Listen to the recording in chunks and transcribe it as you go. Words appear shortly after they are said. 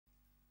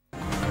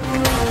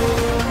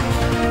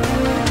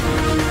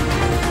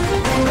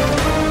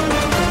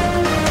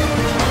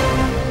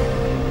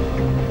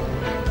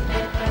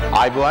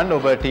ආයුබෝවන්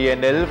ඔබ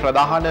TNL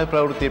ප්‍රධාන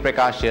ප්‍රවෘත්ති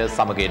ප්‍රකාශය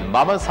සමගින්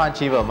මම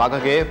සංජීව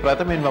මගගේ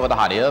ප්‍රථමින්ම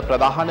අවධානය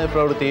ප්‍රධාන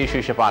ප්‍රවෘත්ති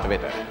ශීර්ෂ පාඨ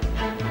වෙත.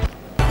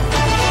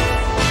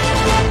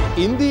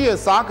 ඉන්දීය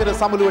සාගර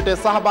සමුළුවට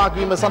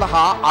සහභාගී වීම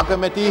සඳහා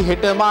අගමැති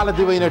හෙට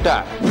මාලදිවයිනට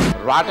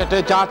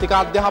රටට ජාතික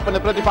අධ්‍යාපන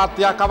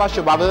ප්‍රතිපත්තියක්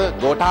අවශ්‍ය බව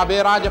ගෝඨාභය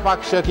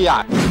රාජපක්ෂ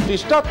කියයි.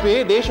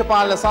 ශිෂ්ටත්වයේ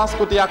දේශපාලන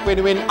සංස්කෘතියක්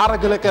වෙනුවෙන්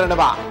අරගල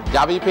කරනවා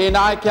ජවිපේ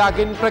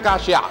නායකයාගෙන්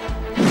ප්‍රකාශයක්.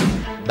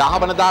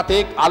 දහවන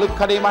දාතෙක් අලුත්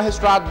කඩේ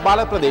මහේස්ත්‍රාත්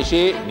බල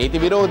ප්‍රදේශයේ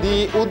නීති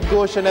විරෝධී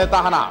උද්ඝෝෂණ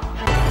තහනම්.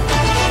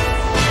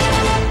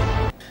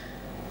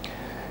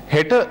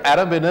 හෙට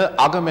ආරම්භන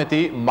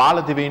අගමැති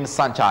මාලදිවයින්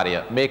සංචාරය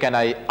මේ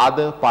කැනයි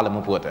අද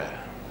පළමු පුවත.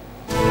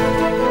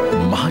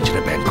 මහජන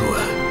බැංකුව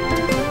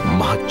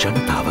මහ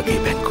ජනතාවගේ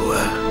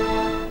බැංකුව.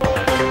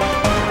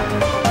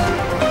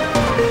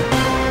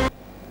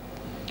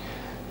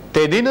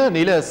 තෙදින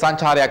නිල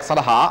සංචාරයක්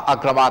සඳහා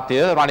අග්‍රාමාත්‍ය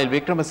රනිල්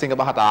වික්‍රමසිංහ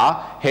මහතා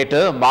හෙට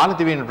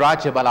මාලදිවයින්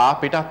රාජ්‍ය බලා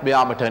පිටත්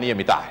යාමට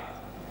නියමිතයි.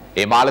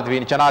 ඒ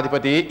මාලදිවයින්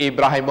ජනාධිපති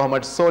ඉබ්‍රාහිම්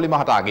මොහමඩ් සෝලි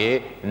මහතාගේ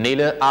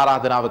නිල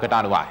ආරාධනාවකට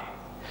අනුවයි.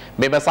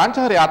 මෙම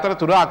සංචාරය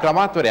අතරතුර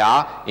අග්‍රාමාත්‍යවරයා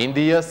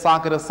ඉන්දීය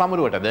සාගර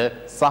සමුළුවටද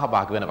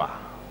සහභාගී වෙනවා.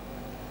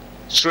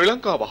 ශ්‍රී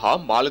ලංකාව හා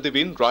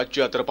මාලදිවයින් රාජ්‍ය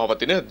අතර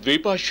පවතින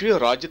ද්විපාක්ෂීය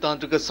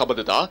රාජ්‍යතාන්ත්‍රික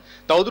සබඳතා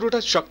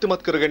තවදුරටත්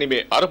ශක්තිමත් කරගැනීමේ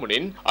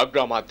අරමුණින්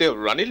අග්‍රාමාත්‍ය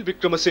රනිල්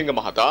වික්‍රමසිංහ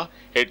මහතා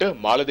හෙට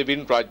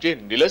මාලදිවයින් රාජ්‍යයේ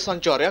නිල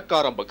සංචාරයක්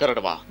ආරම්භ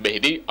කරනවා.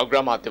 මෙහිදී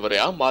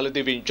අග්‍රාමාත්‍යවරයා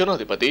මාලදිවයින්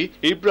ජනාධිපති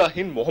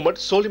ඉබ්‍රාහිම්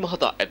මොහමඩ් සෝලි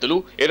මහතා ඇතුළු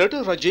එරට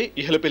රජයේ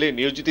ඉහළ පෙළේ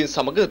නියෝජිතින්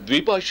සමග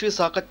ද්විපාක්ෂීය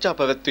සාකච්ඡා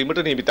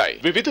පැවැත්වීමට නියමිතයි.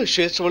 විවිධ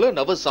ක්ෂේත්‍රවල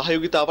නව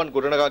සහයෝගිතාවන්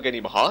ගොඩනගා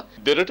ගැනීම හා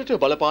දෙරටට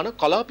බලපාන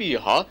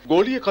කලාපීය හා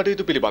ගෝලීය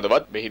කටයුතු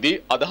පිළිබඳවත් මෙහිදී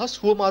අදහස්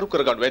හුවමාරු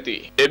කරගනු ඇති.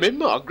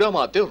 එමෙන්ම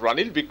අග්‍රාමාත්‍ය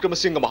රනිල්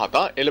වික්‍රමසිංහ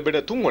මහතා එළඹෙන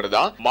 3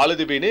 වනදා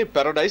මාලදිවයිනේ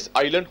පැරඩයිස්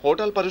අයිලන්ඩ්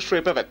හෝටල්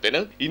පරිශ්‍රයේ පැවැත්වෙන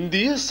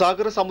ඉන්දීය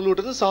සාගර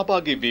සමුළුවටද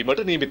සහභාගී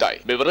වීමට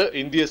නියමිතයි. මෙවර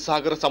ඉන්දීය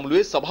සාගර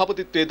සමුළුවේ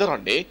සභාපතිත්වයේ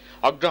දරන්නේ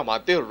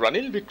අග්‍රාමාත්‍ය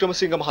රනිල්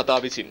වික්‍රමසිංහ මහතා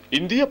විසින්.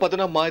 ඉන්දීය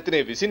පදනම්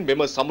ආයතනයේ විසින්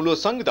මෙම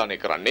සමුළුව සංවිධානය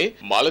කරන්නේ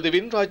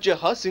මාලදිවයින් රාජ්‍ය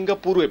හා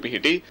සිංගප්පූරුවේ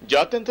පිහිටි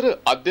ජාත්‍යන්තර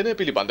අධ්‍යයනය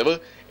පිළිබඳව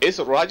එස්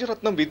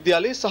රාජරත්නම්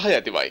විද්‍යාලයේ සහාය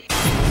ඇතිවයි.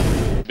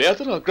 මේ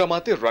අතර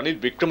අග්‍රාමාත්‍ය රනිල්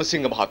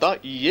වික්‍රමසිංහ මහතා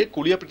ඊයේ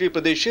කුලියපිටිය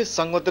ප්‍රදේශයේ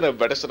සංවර්ධන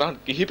වැඩසටහන්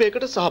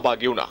කිහිපයකට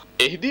සහභාගී වුණා.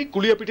 එහිදී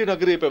කුලියපිටිය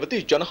නගරයේ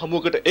පැවති ජන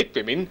හමුවකට එක්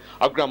වෙමින්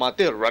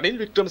අග්‍රාමාත්‍ය රනිල්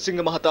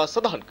වික්‍රමසිංහ මහතා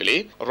සඳහන් කළේ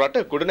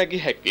රට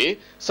ගොඩනැගී හැක්කේ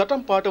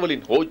සටන්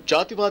පාඨවලින් හෝ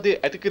ජාතිවාදයේ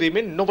ඇති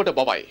කිරීමෙන් නොවට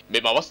බවයි.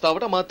 මෙම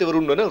අවස්ථාවට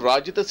අමාත්‍යවරුන් වන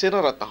රාජිත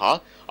සේනාරත්න හා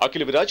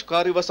අකිල විරාජ්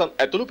කාර්යවසම්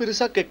ඇතුළු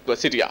පිරිසක් එක්ව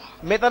සිටියා.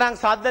 මෙතරම්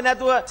සද්ද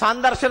නැතුව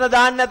සංදර්ශන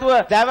දාන්න නැතුව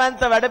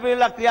දැවැන්ත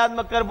වැඩපිළිවෙලක්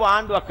ක්‍රියාත්මක කරපු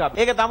ආණ්ඩුවක්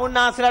අපි. ඒක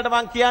තමුන්නාන්සලාට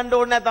මම කියන්න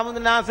ඕනේ නැහැ.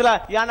 තමුන්නාන්සලා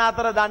යන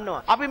අතර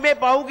දන්නවා. අපි මේ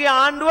පහුගිය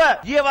ආණ්ඩුව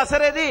ගිය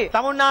වසරේදී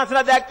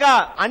තමුන්නාන්සලා දැක්කා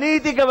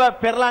අනීතිකව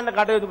පෙරලන්න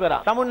කටයුතු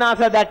කරා.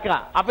 තමුන්නාන්සලා දැක්කා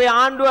අපේ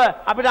ආණ්ඩුව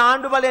අපිට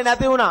ආණ්ඩු බලය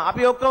නැති වුණා.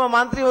 අපි ඔක්කොම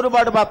മന്ത്രിවරු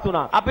බඩපත්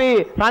වුණා. අපි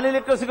රනිල්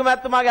වික්‍රමසිංහ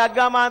මහත්මයාගේ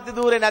අග්‍රාමාත්‍ය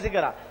ධූරේ නැති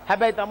කරා.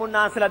 හැබැයි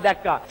තමුන්නාන්සලා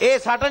දැක්කා ඒ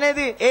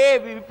සටනේදී ඒ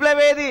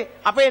විප්ලවයේදී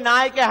අපේ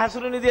නායකයා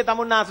හැසිරුණු විදිය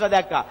තමුන්නාන්සලා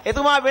දැක්කා.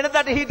 එතුමා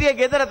වෙනදට හිටියේ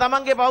ගෙදර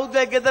තමන්ගේ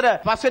පෞද්ගලික ගෙදර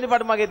පස්වෙනි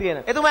පටුමගේ තියෙන.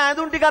 එතුමා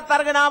ඇඳුම් ටිකක්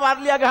අරගෙන ආව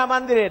අර්ලියාගහ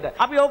මන්දිරයට.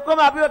 අපි ඔක්කොම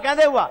අපිව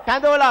කැඳෙව්වා.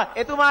 කැඳවලා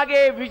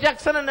එතුමාගේ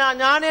විචක්ෂණ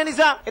ඥානය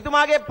නිසා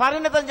එතුමාගේ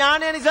පරිණත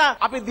ඥානය නිසා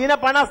අපි දින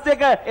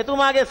 52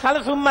 එතුමාගේ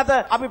සැලසුම් මත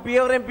අපි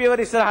පියවරෙන් පියවර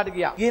ඉස්සරහට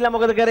ගියා. ගිහිල්ලා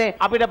මොකද කරේ?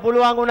 අපිට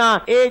පුළුවන් වුණා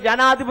ඒ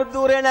ජනාධිපති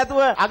ධූරය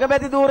නැතුව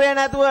අගමැති ධූරය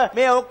නැතුව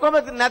මේ ඔක්කොම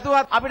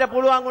නැතුවත් අපිට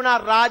පුළුවන් වුණා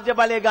රාජ්‍ය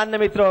බලය ගන්න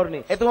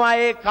මිත්‍රවරුනි. එතුමා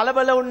ඒ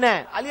කලබල වුණේ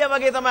නැහැ. අලියා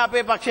වගේ තමයි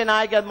අපේ පක්ෂේ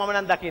නායකයාත් මම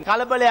නම් දකින්නේ.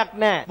 කලබලයක්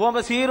නැහැ. බොහොම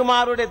සීරු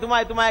මාරුවට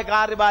එතුමාගේ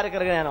කාර්යභාරය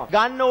කරගෙන යනවා.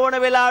 ගන්න ඕන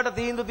වෙලාවට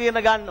තීන්දුව తీරන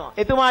ගන්නවා.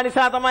 එතුමා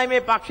නිසා තමයි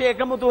මේ පක්ෂය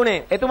එකමුතු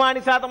වුණේ. එතුමා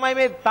නිසා තමයි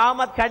මේ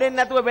තාමත් කැඩෙන්නේ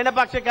නැතුව වෙන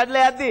පක්ෂ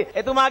කැඩලා යද්දී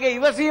එතුමාගේ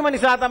ඉවසීම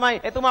නිසා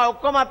තමයි එතුමා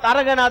ඔක්කොමත්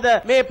අරගෙන අද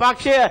මේ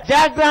පක්ෂය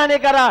ජයග්‍රහණය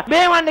කරා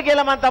මේ වන්නේ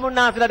කියලා මම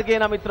තමුන්නාන්සලට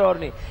කියනවා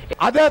මිත්‍රවරුනි.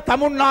 අද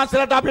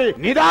තමුන්නාන්සලට අපි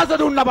නිදහස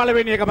දුන්න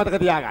පළවෙනි එක මතක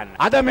තියාගන්න.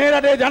 අද මේ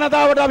රටේ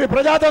ජනතාවට අපි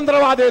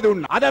ප්‍රජාතන්ත්‍රවාදය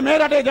දුන්නා. අද මේ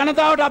රටේ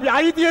ජනතාවට අපි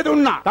අයිතිය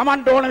දුන්නා.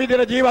 Tamanට ඕන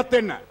විදිහට ජීවත්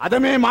වෙන්න. අද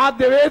මේ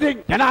මාධ්‍ය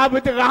වේදින්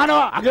ජනාධිපති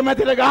ගහනවා,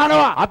 අගමැතිට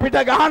ගහනවා, අපිට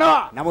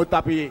ගහනවා. නමුත්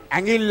අපි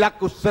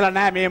ඇඟිල්ලක් උස්සලා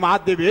නැහැ මේ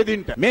මාධ්‍ය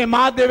වේදින්ට. මේ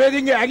මාධ්‍ය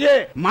වේදින්ගේ ඇගේ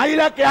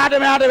මයිලක් එහාට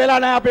මෙහාට වෙලා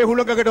නැහැ අපේ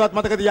හුලඟකටවත්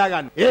මතක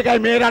තියාගන්න. ඒකයි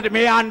මේ රටේ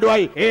මේ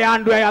ආණ්ඩුවයි ඒ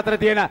ආණ්ඩුවයි අතර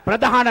තියෙන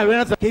ප්‍රධාන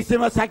වෙනස.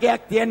 කිසිම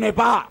සැකයක් තියෙන්න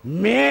එපා.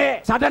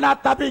 මේ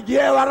සටනත් අපි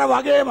ගිය වර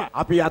වගේම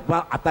අපි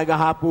අත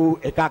ගහපු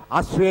එකක්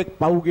අස්වැක්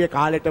පහුගිය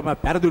කාලෙටම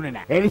පෙරදුනේ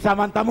නැහැ. ඒ නිසා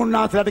මම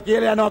තමුන්නාන්සලට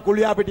කියලා යනවා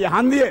කුලියාපිටිය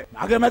හන්දියේ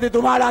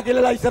අගමැතිතුමාලා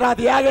කියලා ඉස්සරහා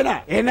තියාගෙන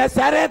එන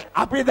සැරෙත්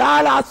අපි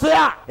දාලා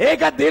අස්වැයා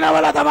ඒක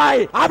දිනවල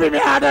තමයි අපි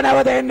මෙහාට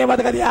නැවත එන්නේ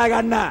මතක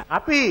තියාගන්න.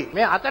 අපි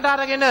මේ අතට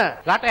අරගෙන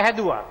රට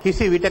හැදුවා.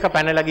 කිසි විටක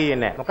පැනලා ගියේ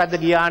නැහැ. මොකද්ද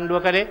ගිය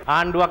ආණ්ඩුව කරේ?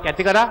 ආණ්ඩුවක්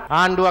ඇති කරා.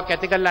 ආණ්ඩුවක්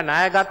ඇති කළා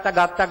ණය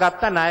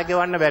ගත්තා ණය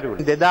ගෙවන්න බැරි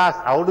වුණා.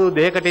 2000 අවුරුදු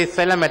දෙකකට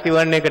ඉස්සෙල්ලා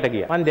මැතිවරණයකට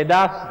ගියා. මම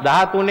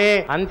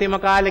 2013 අන්තිම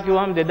කාලේ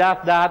කිව්වම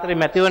 2014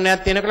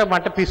 මැතිවරණයක් තියෙනකොට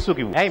මට පිස්සු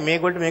කිව්වා. ඇයි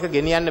මේගොල්ලෝ මේක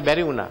ගෙනියන්න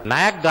බැරි වුණා?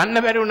 ණයක්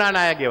ගන්න බැරි වුණා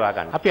ණය ගෙවා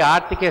ගන්න. අපි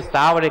ආර්ථිකය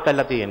ස්ථාවරය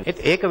කරලා තියෙනවා.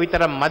 ඒක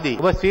විතරක් මදි.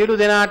 ඔබ සියලු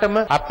දෙනාටම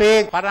අපේ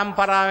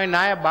පරම්පරාවේ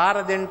ණය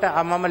බාර දෙන්න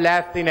මම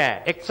ලෑස්ති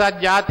නෑ.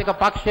 එක්සත් ජාතික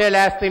පක්ෂය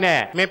ලෑස්ති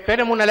නෑ. මේ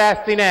පෙරමුණ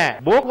ලෑස්ති නෑ.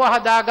 බෝක්කුව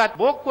හදාගත්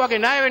බෝක්කුවගේ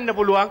ණය වෙන්න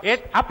පුළුවන්.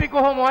 ඒත් අපි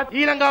කොහොමවත්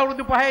ඊළඟ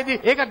අවුරුදු 5ේදී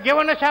ඒක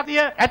ගෙවන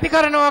ශක්තිය ඇති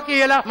කරනවා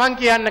කියලා මං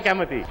කියන්න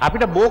කැමතියි.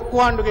 අපිට බෝක්කුව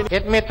ආණ්ඩුවකින්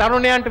ඒත් මේ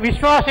තරුණයන්ට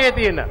විශ්වාසය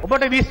තියෙන,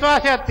 ඔබට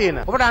විශ්වාසයක් තියෙන,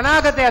 ඔබට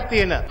අනාගතයක්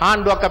තියෙන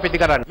ආණ්ඩුවක් අපිට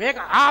කරන්න. මේක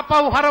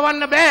ආපහු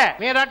හරවන්න බෑ.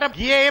 මේ රට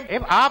ගියේ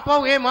ආපහු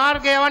මේ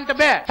මාර්ගය යවන්න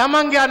බෑ.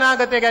 තමන්ගේ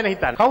අනාගතය ගැන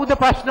හිතන්න. කවුද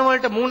ප්‍රශ්න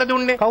වලට මුහුණ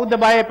දුන්නේ? කවුද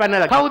බය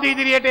පැනලා? කවුද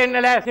ඉදිරියට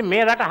එන්න ලෑස්ති?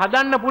 මේ රට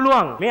හදන්න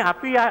පුළුවන්. මේ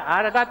අපි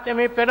අරගත්තේ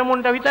මේ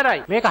පෙරමුණට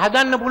විතරයි. මේක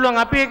හදන්න පුළුවන්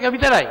අපි එක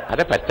විතරයි.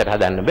 අර පැත්තට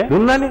හදන්න බෑ.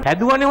 දුන්නනේ.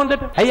 හැදුවනේ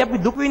හොඳට. ඇයි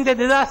අපි දුක් විඳේ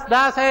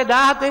 2016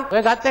 17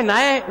 ඔය ගත්තේ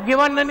ණය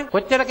ගෙවන්නනේ.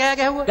 කොච්චර කෑ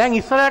ගැහුවා? දැන්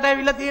ඉස්සරහට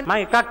ඇවිල්ලා තියෙන. මම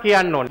එකක්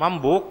කියන්න ඕනේ. මම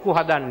බෝක්කු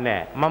හදන්නේ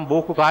නෑ. මම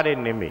බෝක්කු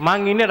කාරෙන් නෙමෙයි.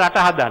 මං ඉන්නේ රට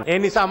හදන්න. ඒ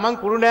නිසා මං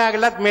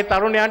කුරුණෑගලත් මේ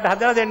තරුණයන්ට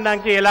හදලා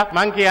දෙන්නම් කියලා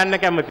මං කියන්න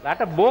කැමතියි.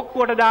 රට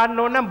බෝක්කුවට දාන්න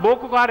ඕන නම්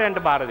බෝක්කු කාරයන්ට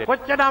බාර දෙන්න.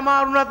 කොච්චර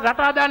අමාරු වුණත්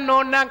රට හදන්න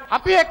ඕන නම්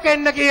අපි එක්ක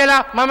එන්න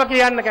කියලා මම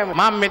කියන්න කැමතියි.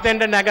 මම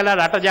මෙතෙන්ට නැගලා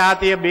රට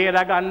ජාතිය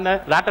බේරගන්න,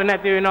 රට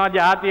නැති වෙනවා,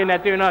 ජාතිය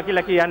නැති වෙනවා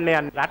කියලා කියන්නේ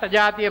යන්නේ. රට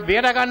ජාතිය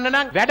බේරගන්න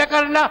නම් වැඩ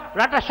කරලා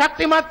රට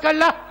ශක්තිමත්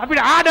කරලා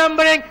අපිට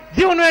ආඩම්බරෙන්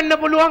දියුණු වෙන්න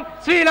පුළුවන්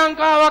ශ්‍රී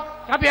ලංකාවක්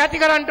අපි ඇති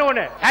කරන්න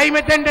ඕනේ. ඇයි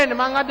මෙතෙන්ට එන්නේ?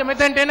 මං අද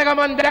මෙතෙන්ට එන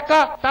ගමන්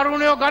දැක්කා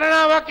තරුණයෝ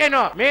ගණනාවක්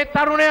එනවා. මේ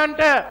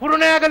තරුණයන්ට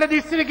කුරුණෑගල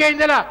දිස්ත්‍රික්කයේ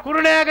ඉඳලා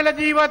කුරුණෑගල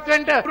ජීවත්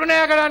වෙන්න,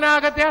 කුරුණෑගල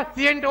අනාගතය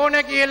තියෙන්න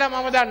ඕනේ කියලා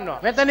මම දන්නවා.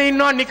 මෙතන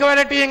ඉන්නවා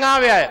නිකවැරටියෙන්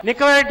ආවේ අය.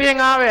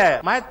 නිකවැරටියෙන් ආවේ අය.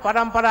 මයිත්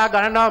පරම්පරා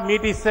ගණනාව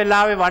මීට ඉස්සෙල්ලා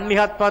ආවේ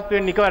වන්නිහත්පත්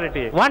වෙන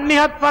නිකවැරටියේ.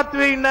 වන්නිහත්පත්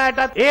වෙ ඉන්න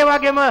අයටත් ඒ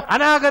වගේම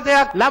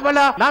අනාගතයක්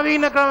ලබලා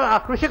නවීන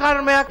කෘෂි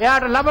කර්මයක්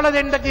එයාට ලබලා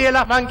දෙන්න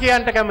කියලා මං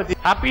කියන්න කැමතියි.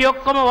 අපි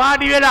ඔක්කොම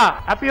වාඩි වෙලා,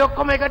 අපි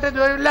ඔක්කොම එකට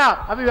දෙවිලා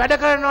අපි වැඩ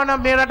කරනවා නම්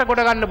මේ රට කොට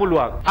ගන්න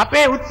පුළුවන්.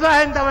 අපේ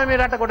උත්සාහයෙන් තමයි මේ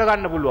රට කොට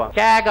ගන්න පුළුවන්.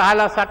 කෑ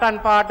ගහලා සටන්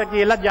පාට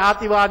කියලා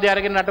ජාතිවාදය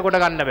අරගෙන රට කොට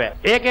ගන්න බෑ.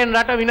 ඒකෙන්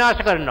රට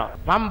විනාශ කරනවා.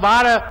 මම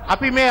බාර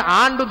අපි මේ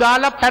ආණ්ඩු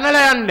දාලා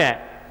පැනලා යන්නේ නැහැ.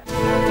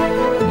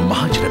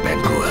 මහජන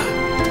බැංකුව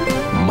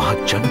මහ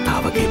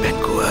ජනතාවගේ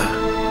බැංකුව.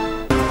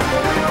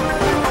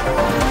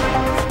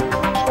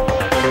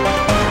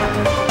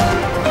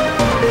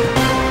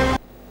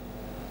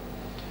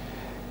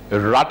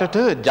 රටට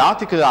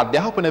ජාතික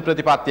අධ්‍යාපන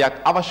ප්‍රතිපත්තියක්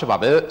අවශ්‍ය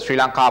බව ශ්‍රී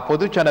ලංකා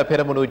පොදු ජන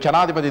පෙරමුණු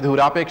ජනාධිපති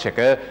ධූරාපේක්ෂක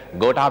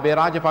ගෝඨාභය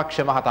රාජපක්ෂ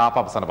මහතා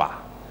පවසනවා.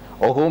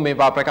 ඔහු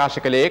මේවා ප්‍රකාශ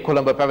කළේ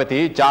කොළඹ පැවති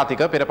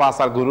ජාතික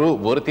පෙරපාසල් ගුරු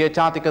වෘත්තීය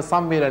ජාතික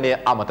සම්මේලනය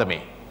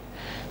අමතමින්.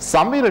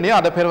 සම්මේලනය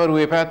අද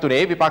පෙරවරුවේ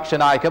පැවැත්වුණේ විපක්ෂ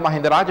නායක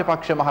මහින්ද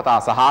රාජපක්ෂ මහතා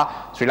සහ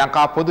ශ්‍රී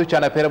ලංකා පොදු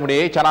ජන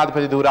පෙරමුණේ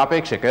ජනාධිපති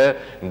ධූරාපේක්ෂක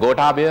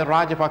ගෝඨාභය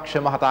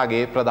රාජපක්ෂ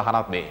මහතාගේ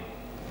ප්‍රධානත්වයෙන්.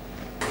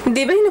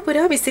 දිවයින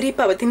පුරා විසිරී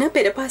පවතින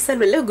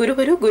පෙරපාසල්වල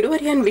ගුරුවරු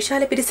ගුරුවරියන්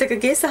විශාල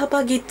පිරිසකගේ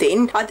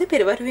සහභාගීත්වයෙන් අද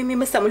පෙරවරුවේ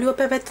මෙම සමුළුව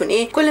පැවැත්වුණේ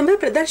කොළඹ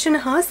ප්‍රදර්ශන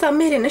හා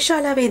සම්මේලන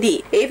ශාලාවේදී.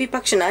 ඒ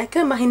විපක්ෂ නායක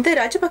මහින්ද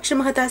රාජපක්ෂ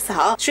මහතා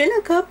සහ ශ්‍රී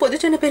ලංකා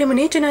පොදු ජන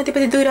පෙරමුණේ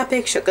ජනාධිපති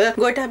ධූරාපේක්ෂක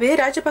ගෝඨාභය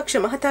රාජපක්ෂ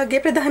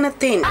මහතාගේ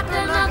ප්‍රධානත්වයෙන්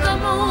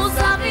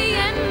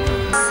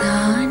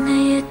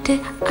සානයට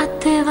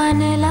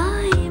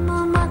අතවනලායි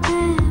මොමග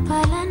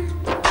බලන්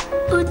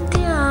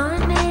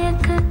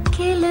උද්‍යානයක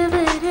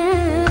කෙළවරට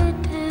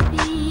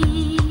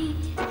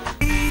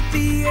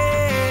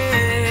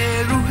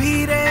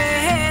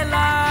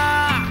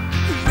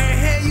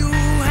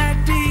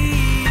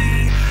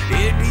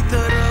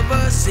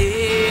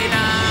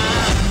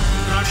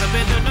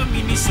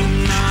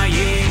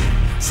මිනිසුන්නායේ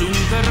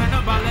සුන්කරන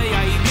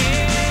බලයයි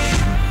මේ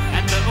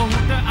ඇත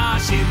ඔහුට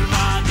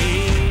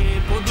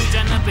ආශිර්වාදේ පොදු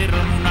ජන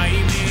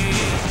පෙරමුණයි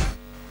මේ.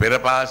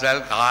 පෙරපාසල්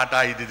කාට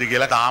අයිතිද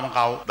කියලා තාම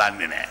කවු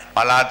දන්නේ නැහැ.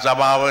 පළාත්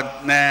සභාවත්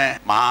නැහැ,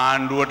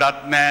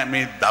 මහාණ්ඩුවටත් නැහැ.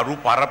 මේ දරු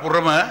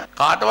පරපුරම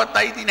කාටවත්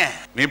අයිති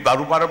නැහැ. මේ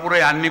දරු පරපුර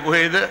යන්නේ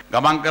කොහෙද?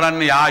 ගමන්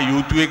කරන්න යා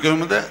යුතුය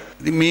කොහොමද?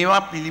 ඉතින්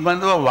මේවා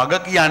පිළිබඳව වග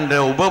කියන්න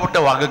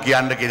ඔබට වග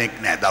කියන්න කෙනෙක්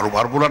නැහැ. දරු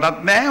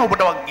පරපුරටත් නැහැ,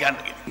 ඔබට වග කියන්න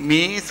කෙනෙක්.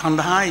 මේ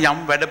සඳහා යම්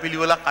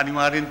වැඩපිළිවෙලක්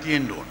අනිවාර්යෙන්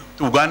තියෙන්න ඕන.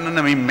 උගන්වන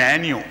මේ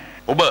මෑනියෝ,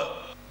 ඔබ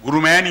ගුරු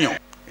මෑනියෝ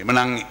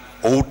එමනම්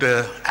ඔහුට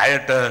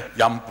ඇයට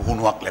යම්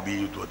පුහුණුවක් ලැබිය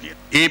යුතුව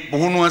තියෙනවා. ඒ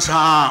පුහුණුව සහ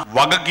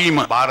වගකීම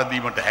බාර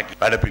දීමට හැකි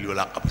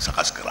වැඩපිළිවෙලක් අපි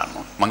සකස් කරන්න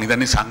ඕනේ. මම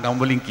හිතන්නේ සංගම්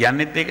වලින්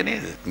කියන්නේත් ඒක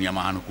නේද?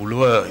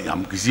 නියමානුකූලව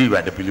යම් කිසි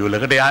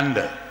වැඩපිළිවෙලකට යන්න.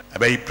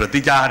 හැබැයි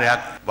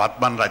ප්‍රතිචාරයක්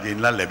වත්මන්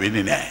රජෙන්ලා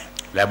ලැබෙන්නේ නැහැ.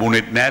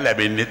 ලැබුණෙත් නැහැ,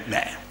 ලැබෙන්නෙත්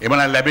නැහැ.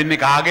 එමනම්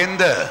ලැබෙන්නේ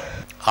කාගෙන්ද?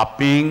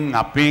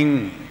 අපින්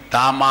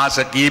තාමාස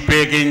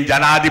කීපයකින්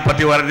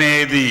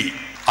ජනාධිපතිවරණයේදී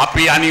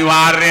අපි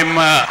අනිවාර්යයෙන්ම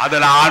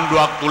අදලා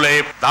ආණ්ඩුවක් තුල ඒ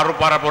දරු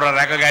පරපුර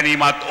රැක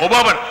ගැනීමත්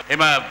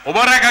ඔබ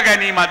රැක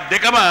ගැනීමත්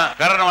දෙකම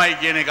කරනවායි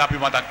කියන එක අපි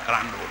මතක්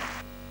කරන්න ඕන.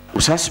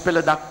 උසස්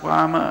පෙළ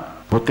දක්වාම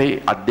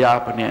පොතේ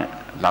අධ්‍යාපනය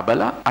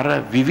ලැබලා අර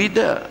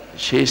විවිධ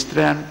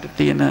ශාස්ත්‍රයන්ට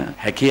තියෙන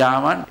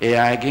හැකියාවන් ඒ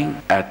අයගෙන්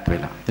ඈත්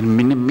වෙලා.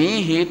 මෙන්න මේ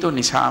හේතු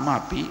නිසාම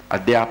අපි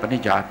අධ්‍යාපන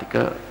ජාතික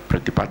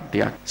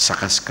ප්‍රතිපත්තියක්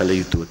සකස් කළ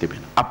යුතුව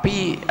තිබෙනවා. අපි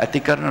ඇති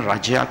කරන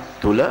රජයක්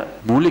තුළ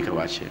මූලික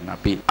වශයෙන්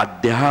අපි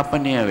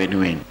අධ්‍යාපනය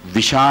වෙනුවෙන්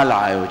විශාල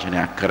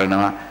ආයෝජනයක්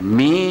කරනවා.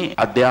 මේ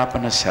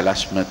අධ්‍යාපන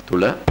සැලැස්ම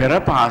තුළ පෙර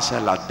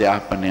පාසල්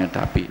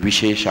අධ්‍යාපනයට අපි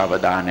විශේෂ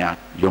අවධානයක්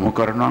යොමු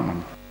කරනවා.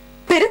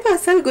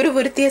 පෙරපාසල් ගුරු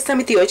වෘත්තීය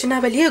සමිති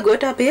යෝජනාවලිය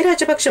ගෝඨාභය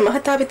රාජපක්ෂ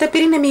මහතා වෙත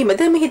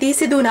පිරිනැමීමද මෙහිදී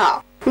සිදු වුණා.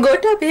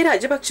 ගෝඨාභය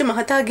රාජපක්ෂ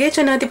මහතාගේ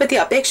ජනාධිපති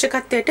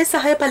අපේක්ෂකත්වයට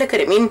සහාය පළ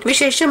කරමින්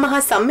විශේෂ මහා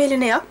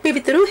සම්මේලනයක්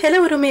පිවිතුරු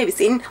හෙළවරුමේ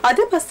විසින් අද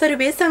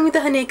පස්වරුවේ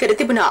සංවිධානය කර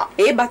තිබුණා.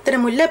 ඒ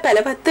බත්තරමුල්ල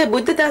පැලවත්ත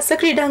බුද්ධදාස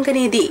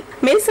ක්‍රීඩාංගණයේදී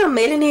මේ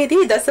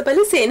සම්මේලනයේදී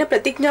දසබල සේන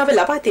ප්‍රතිඥාව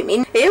ලබා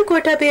දෙමින් එය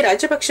ගෝඨාභය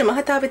රාජපක්ෂ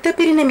මහතා වෙත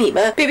පිරිනැමීම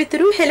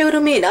පිවිතුරු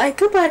හෙළවරුමේ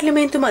නායක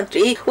පාර්ලිමේන්තු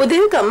මන්ත්‍රී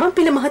උදය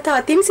ගම්මන්පිල මහතා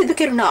අතින් සිදු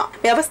කෙරුණා.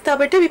 මේ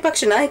අවස්ථාවට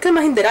විපක්ෂ නායක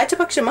මහින්ද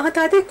රාජපක්ෂ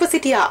මහතා එක්ව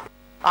සිටියා.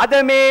 අද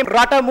මේ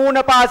රට මූණ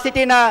පා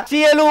සිටින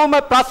සියලුම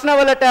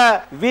ප්‍රශ්නවලට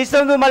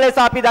විසඳුම ලෙස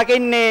අපි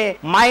දකින්නේ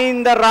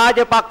මහින්ද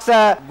රාජපක්ෂ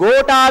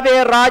ගෝඨාභය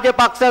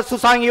රාජපක්ෂ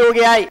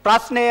සුසංයෝගයයි.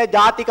 ප්‍රශ්නය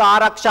ජාතික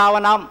ආරක්ෂාව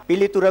නම්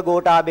පිළිතුර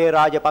ගෝඨාභය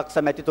රාජපක්ෂ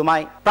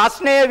මැතිතුමයි.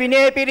 ප්‍රශ්නය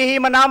විනය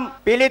පිරිහීම නම්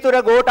පිළිතුර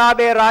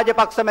ගෝඨාභය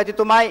රාජපක්ෂ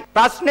මැතිතුමයි.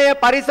 ප්‍රශ්නය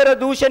පරිසර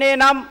දූෂණය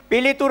නම්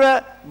පිළිතුර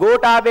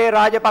ගෝඨාභය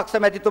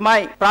රාජපක්ෂ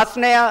මැතිතුමයි.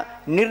 ප්‍රශ්නය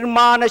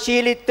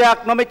නිර්මාණශීලීත්වයක්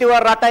නොමැතිව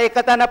රට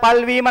එකතැන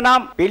පල්වීම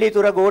නම්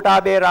පිළිතුර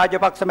ගෝඨාභය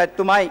රාජපක්ෂ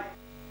මැතිතුමයි.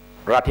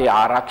 රටේ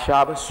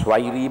ආරක්ෂාව,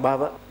 ස්වෛරී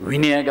බව,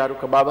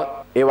 විනයගරුක බව,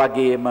 ඒ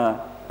වගේම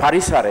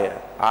පරිසරය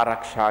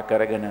ආරක්ෂා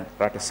කරගෙන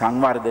රට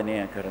සංවර්ධනය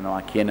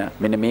කරනවා කියන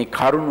මෙන්න මේ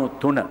කරුණු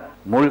තුන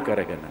මුල්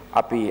කරගෙන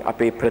අපි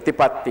අපේ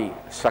ප්‍රතිපත්ති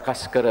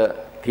සකස් කර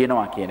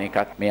තියෙනවා කියන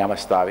එකත් මේ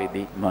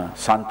අවස්ථාවේදී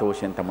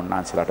සන්තෝෂයෙන්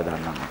තමුන්නාන්සලාට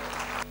දන්නවා.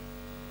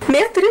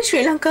 මේ අතර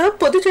ශ්‍රී ලංකා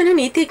පොදුජන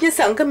නීතිඥ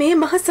සංගමයේ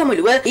මහ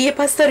සමුළුව ඊයේ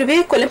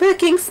පස්වරුවේ කොළඹ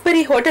කිංස්බරි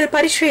හෝටල්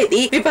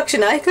පරිශ්‍රයේදී විපක්ෂ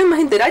නායක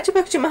මහින්ද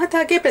රාජපක්ෂ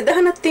මහතාගේ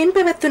ප්‍රධානත්වයෙන්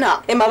පැවැත්වුණා.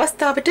 එම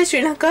අවස්ථාවට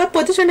ශ්‍රී ලංකා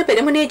පොදුජන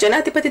පෙරමුණේ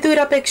ජනාධිපති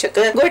ධුර අපේක්ෂක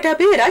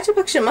ගෝඨාභය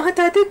රාජපක්ෂ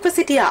මහතා එක්ව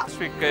සිටියා.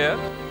 දිස්ත්‍රික්කය,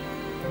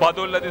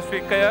 Badulla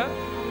දිස්ත්‍රික්කය,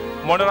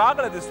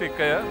 Monaragala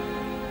දිස්ත්‍රික්කය,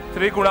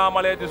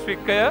 Trincomalee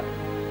දිස්ත්‍රික්කය,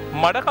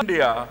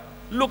 මඩකණ්ඩියා.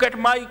 Look at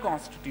my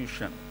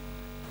constitution.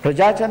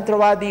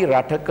 ප්‍රජාතන්ත්‍රවාදී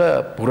රටක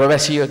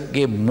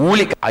පුරවැසියෙකුගේ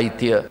මූලික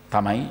අයිතිය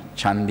තමයි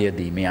ඡන්දය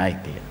දීමේ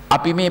අයිතිය.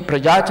 අපි මේ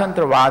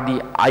ප්‍රජාතන්ත්‍රවාදී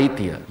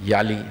අයිතිය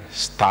යලි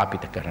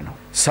ස්ථාපිත කරනවා.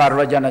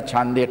 සර්වජන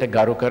ඡන්දයට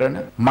ගරු කරන,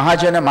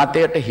 මහජන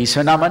මතයට හිස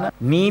නමන,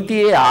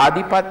 නීතියේ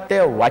ආධිපත්‍ය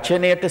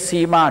වචනයට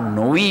සීමා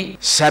නොවි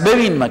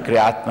සැබවින්ම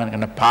ක්‍රියාත්මක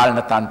කරන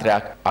පාලන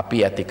තන්ත්‍රයක්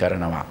අපි ඇති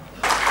කරනවා.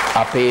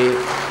 අපේ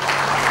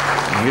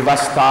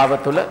ව්‍යවස්ථාව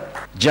තුළ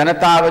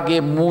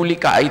ජනතාවගේ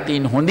මූලික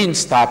අයිතීන් හොඳින්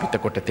ස්ථාපිත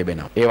කොට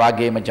තිබෙනවා. ඒ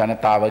වගේම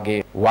ජනතාවගේ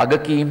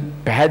වගකීම්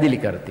පැහැදිලි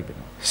කර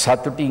තිබෙනවා.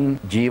 සතුටින්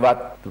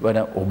ජීවත් වන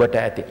ඔබට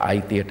ඇති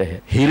අයිතියට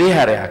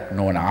හිරිහැරයක්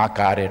නොවන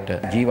ආකාරයට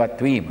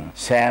ජීවත් වීම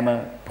සෑම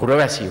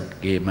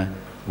පුරවැසියෙකුගේම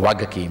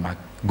වගකීමක්.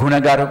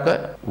 ගුණගරුක,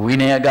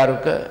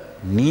 විනයගරුක,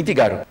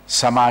 නීතිගරුක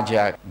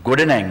සමාජයක්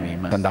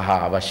ගොඩනැංවීම සඳහා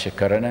අවශ්‍ය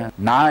කරන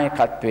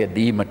නායකත්වය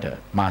දීමට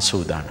මා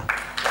සූදානම්.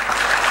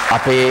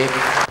 අපේ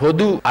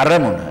පොදු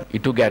අරමුණ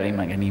ඉටු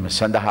ගැනීම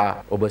සඳහා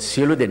ඔබ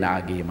සියලු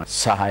දෙනාගේම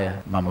සහාය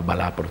මම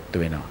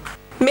බලාපොරොත්තු වෙනවා.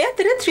 මේ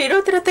අතර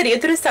ත්‍රිරෝතරත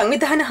රියදුරු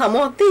සංවිධාන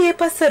හමුවක්ද ඊයේ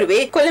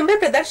පස්වරුවේ කොළඹ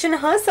ප්‍රදර්ශන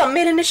හා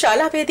සම්මේලන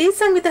ශාලාවේදී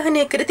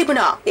සංවිධානය කර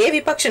තිබුණා. ඒ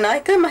විපක්ෂ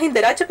නායක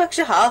මහින්ද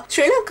රාජපක්ෂ හා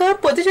ශ්‍රී ලංකා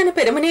පොදුජන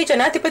පෙරමුණේ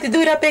ජනාධිපති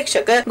ධුර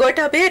අපේක්ෂක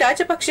ගෝඨාභය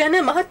රාජපක්ෂ යන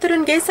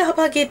මහත්වරුන්ගේ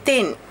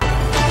සහභාගීත්වයෙන්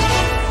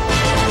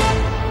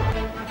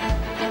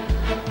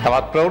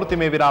තවත්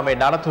ප්‍රවෘත්ති මේ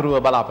විරාමයේ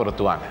අනතුරුව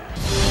බලාපොරොත්තු වන්න.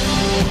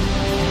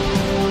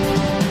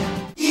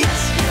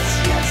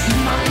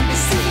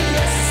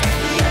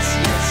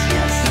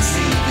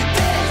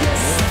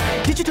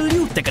 Digital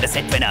youth එකට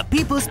සෙට් වෙන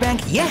People's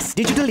Bank Yes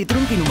Digital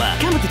ඉතුරුම් පිනුම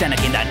කැමති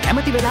තැනක ඉඳන්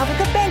කැමති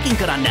වෙලාවක බැංකින්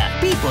කරන්න.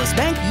 People's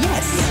Bank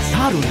Yes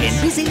තාරුණ්‍යෙන්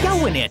busy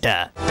යවුණයට.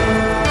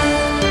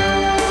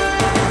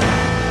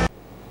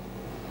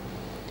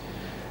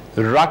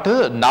 රට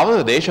නව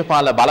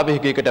දේශපාලන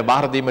බලවේගයකට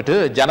බාර දීමට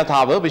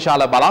ජනතාව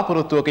විශාල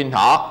බලාපොරොත්තුවකින්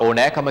හා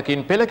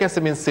ඕනෑකමකින් පෙළ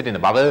ගැසෙමින්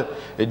සිටින බව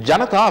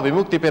ජනතා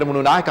විමුක්ති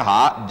පෙරමුණු නායක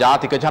හා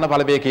ජාතික ජන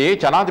බලවේගයේ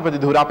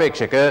ජනාධිපති ධුර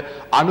අපේක්ෂක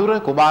අනුර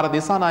කුමාර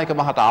දිසානායක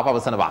මහතා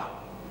පවසනවා.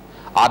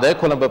 අද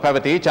කොළඹ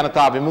පැවති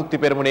ජනතා විමුක්ති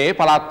පෙරමුණේ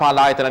පළාත්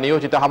පාලන ආයතන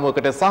නියෝජිත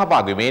හමුවකට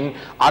සහභාගී වෙමින්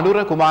අනුර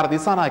කුමාර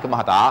දිසානායක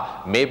මහතා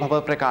මේ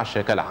බව ප්‍රකාශ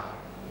කළා.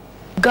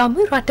 ගම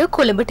රට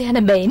කොළඹට යන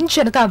බැවින්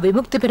ජනතා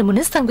විමුක්ති පෙරමුණ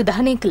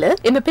සංවිධානය කළ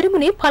එම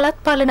පෙරමුණේ පළාත්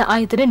පාලන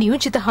ආයතන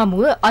නියෝජිත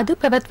හමුව අද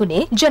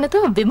පැවැත්වුණේ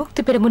ජනතා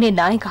විමුක්ති පෙරමුණේ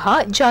නායක හා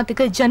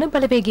ජාතික ජන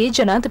බලවේගයේ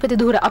ජනාධිපති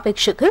ධුර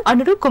අපේක්ෂක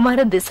අනුර කුමාර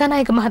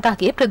දිසානායක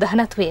මහතාගේ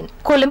ප්‍රධානත්වයෙන්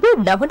කොළඹ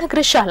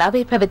නවනගර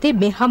ශාලාවේ පැවති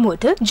මේ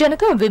හමුවට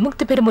ජනතා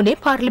විමුක්ති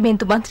පෙරමුණේ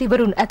පාර්ලිමේන්තු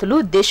මන්ත්‍රීවරුන්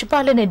ඇතුළු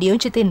දේශපාලන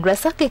නියෝජිතයින්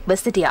රැසක් එක්ව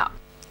සිටියා.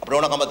 අපිට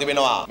ඕනකම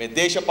තිබෙනවා මේ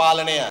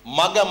දේශපාලනය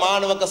මග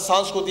මානවක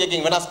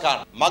සංස්කෘතියකින් වෙනස්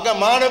කරන්න. මග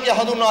මානවකය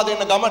හඳුන්වා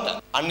දෙන්න ගමට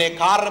අන්නේ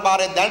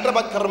කාර්යභාරය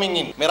දැනටපත් කරමින්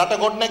ඉන්න. මේ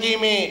රට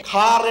ගොඩනැගීමේ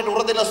කාර්යයට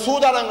උර දෙන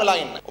සූදානම් වෙලා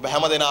ඉන්න. ඔබ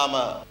හැමදෙනාම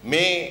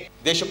මේ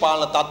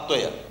දේශපාලන තත්වය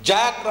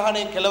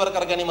ජයග්‍රහණය කෙලවර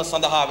කර ගැනීම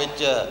සඳහා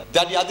වෙච්ච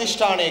දැඩි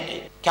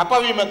අධිෂ්ඨානයකින්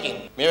කැපවීමකින්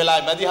මේ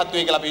වෙලාවේ මැදිහත්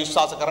වෙයි කියලා අපි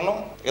විශ්වාස කරනවා.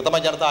 ඒක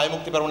තමයි ජනතා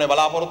විමුක්ති පෙරමුණේ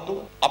බලාපොරොත්තු.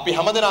 අපි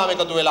හැමදෙනාම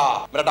එකතු වෙලා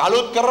මෙරට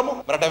අලුත් කරමු,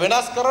 මෙරට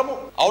වෙනස් කරමු.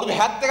 අවුරුදු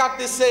 71ක්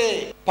තිස්සේ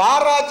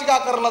පරාජිකා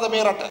කරන ලද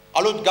මේ රට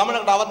අලුත්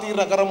ගමනකට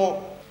අවතීර්ණ කරමු.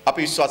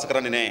 අපි විශ්වාස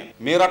කරන්නේ නැහැ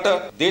මේ රට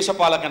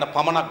දේශපාලකයන්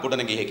පමණක්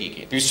ගොඩනගිය හැකි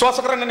කියලා. විශ්වාස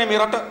කරන්නේ නැහැ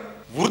මේ රට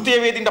වෘත්තීය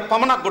වේදින්ට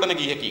පමණක්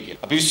ගොඩනගිය හැකි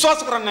කියලා. අපි විශ්වාස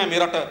කරන්නේ මේ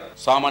රට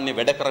සාමාන්‍ය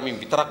වැඩ කරමින්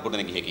විතරක්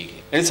ගොඩනගිය හැකි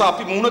කියලා. ඒ නිසා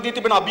අපි මුහුණ දී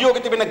තිබෙන අභියෝග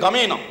තිබෙන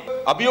ගමේ නම්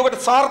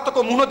අභියෝගයට සාර්ථකව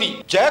මුහුණ දී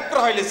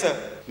ජයග්‍රහයි ලෙස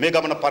මේ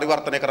ගමන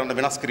පරිවර්තනය කරන්න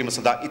වෙනස් කිරීම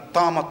සඳහා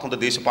ඉතාමත් හොඳ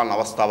දේශපාලන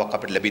අවස්ථාවක්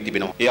අපිට ලැබී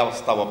තිබෙනවා. ඒ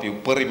අවස්ථාව අපි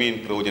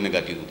උපරිමයෙන් ප්‍රයෝජන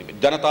ගත යුතු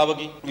තිබෙනවා.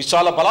 ජනතාවගේ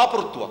විශාල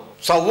බලාපොරොත්තුවක්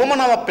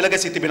සවමනාවක්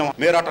පෙළගැසී තිබෙනවා.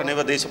 මේ රට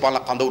නව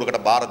දේශපාලන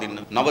කඳවුරකට බාර දෙන්න,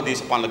 නව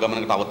දේශපාලන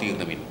ගමනකට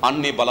අවතීර්ණ වෙන්න.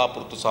 අන්නේ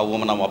බලාපොරොත්තු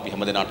සවමනාව අපි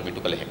හැමදෙනාටම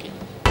ඉටු කළ හැකියි.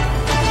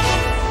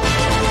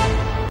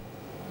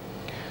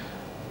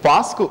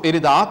 පාස්කු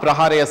ඉරිදා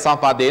ප්‍රහාරය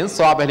සම්පාදයෙන්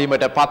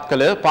සොයාබැලීමට පත්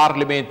කළ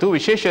පාර්ලිමේන්තු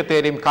විශේෂ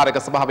තේරීම් කාරක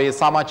සභාවේ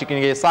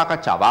සමාජිකයන්ගේ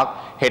සාකච්ඡාවක්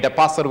හෙට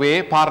පස්වරුවේ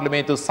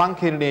පාර්ලිමේන්තු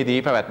සංකීර්ණයේදී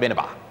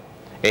පැවැත්වෙනවා.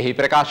 එහි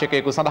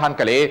ප්‍රකාශකයෙකු සඳහන්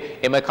කළේ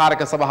එම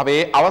කාරක සභාවේ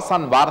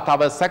අවසන්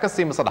වාර්තාව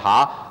සැකසීම සඳහා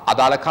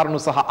අදාළ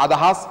කරුණු සහ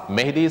අදහස්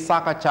මෙහිදී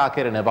සාකච්ඡා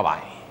කෙරෙන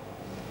බවයි.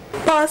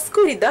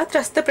 පාස්කු ඉරිදා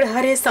ත්‍රස්ත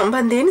ප්‍රහාරය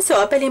සම්බන්ධයෙන්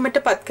සොයාබැලීමට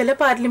පත් කළ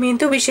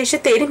පාර්ලිමේන්තු විශේෂ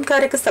තේරීම්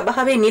කාරක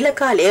සභාවේ නිල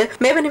කාලය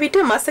මෙවන විට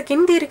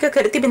මාසකින් දීර්ඝ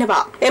කර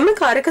තිබෙනවා. එම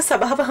කාරක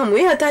සභාව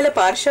හමුවේ අදාළ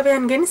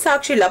පාර්ශවයන්ගෙන්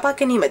සාක්ෂි ලබා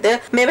ගැනීමද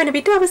මෙවන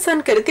විට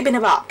අවසන් කර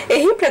තිබෙනවා.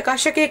 එහි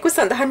ප්‍රකාශකයෙකු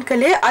සඳහන්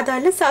කළේ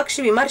අදාළ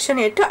සාක්ෂි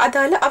විමර්ශනයට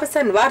අදාළ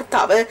අවසන්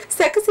වාර්තාව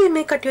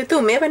සැකසීමේ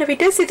කටයුතු මෙවන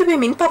විට සිදු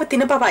වෙමින්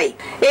පවතින බවයි.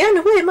 එය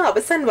අනුව එම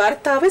අවසන්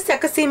වාර්තාව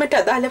සැකසීමට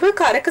අදාළව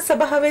කාරක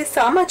සභාවේ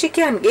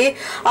සමාජිකයන්ගේ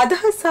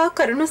අදහස් හා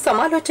කරුණු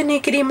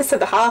සමාලෝචනය කිරීම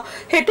සඳහා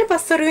හෙට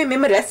පස්වරුවේ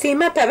මෙම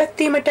රැස්වීම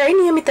පැවැත්වීමටයි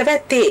නියමිතව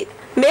ඇත්තේ.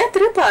 මේ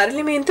අතර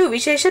පාර්ලිමේන්තු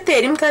විශේෂ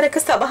තේරීම්කාරක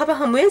සභාව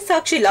හමුවේ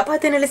සාක්ෂි ලබා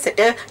දෙන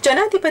ලෙසට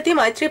ජනාධිපති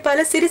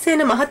මෛත්‍රීපාල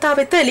සිරිසේන මහතා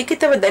වෙත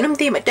ලිඛිතව දැනුම්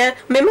දීමට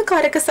මෙම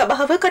කාරක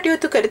සභාව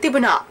කටයුතු කර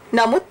තිබුණා.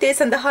 නමුත් ඒ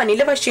සඳහා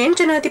නිල වශයෙන්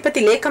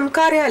ජනාධිපති ලේකම්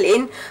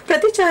කාර්යාලයෙන්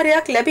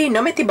ප්‍රතිචාරයක් ලැබී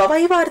නොමැති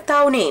බවයි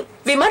වාර්තා වුණේ.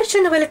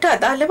 විමර්ශනවලට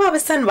අදාළව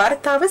අවසන්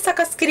වාර්තාව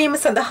සකස් කිරීම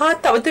සඳහා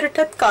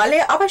තවදුරටත් කාලය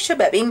අවශ්‍ය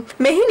බැවින්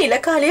මෙහි නිල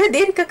කාලය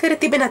දීර්ඝ කර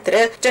තිබෙන අතර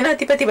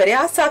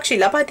ජනාධිපතිවරයා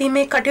සාක්ෂි ලබා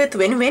දීමේ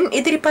කටයුතු වෙනුවෙන්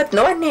ඉදිරිපත්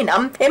නොවන්නේ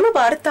නම් එම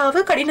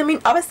වාර්තාව කඩිනමින්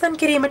අවසන්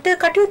කිරීමට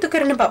කටයුතු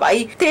කරන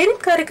බවයි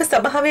තේරීම්කාරක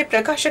සභාවේ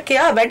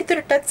ප්‍රකාශකයා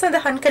වැඩිදුරටත්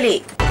සඳහන් කළේ.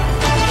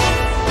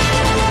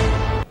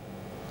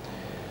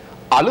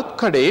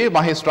 අලුත්කඩේ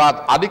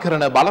මහේස්ත්‍රාත්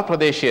අධිකරණ බල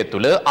ප්‍රදේශය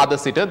තුළ අද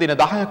සිට දින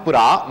 10ක්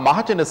පුරා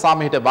මහජන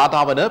සාමයට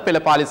බාධා වන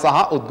පෙළපාලි සහ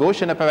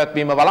උද්ඝෝෂණ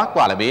පැවැත්වීම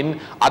වළක්වාලමින්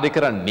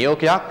අධිකරණ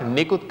නියෝගයක්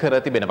නිකුත් කර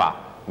තිබෙනවා.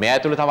 මේ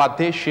ඇතුළු තවත්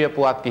දේශීය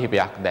පුවත්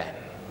කිහිපයක් දැන්.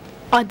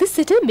 අද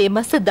සිට මේ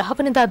මාස 10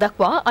 වනදා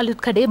දක්වා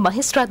අලුත්කඩේ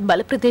මහේස්ත්‍රාත්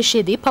බල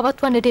ප්‍රදේශයේදී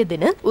පවත්වන්නට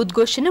යෙදෙන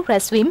උද්ඝෝෂණ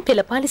රැස්වීම්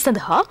පෙළපාලි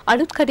සඳහා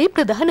අලුත්කඩේ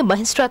ප්‍රධාන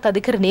මහේස්ත්‍රාත්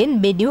අධිකරණයෙන්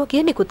මේ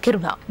නියෝගය නිකුත්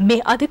කෙරුණා. මේ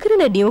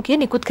අධිකරණ නියෝගය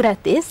නිකුත් කර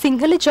ඇත්තේ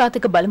සිංහල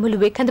ජාතික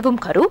බලමුළුවේ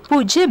කැඳවුම්කරු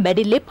පූජ්‍ය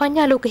මැඩිල්ලේ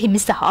පඤ්ඤාලෝක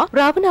හිමි සහ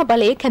රාවණා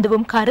බලයේ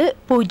කැඳවුම්කාර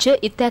පූජ්‍ය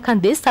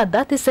ඉත්තෑකන්දේ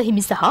සද්දාතිස්ස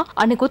හිමි සහ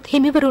අනෙකුත්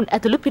හිමිවරුන්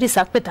ඇතුළු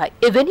පිරිසක් වෙතයි.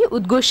 එවැනි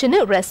උද්ඝෝෂණ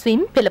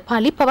රැස්වීම්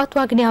පෙළපාලි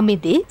පවත්වාගෙන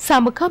යාමේදී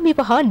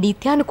සාමකාමීව හා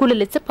නීත්‍යානුකූල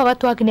ලෙස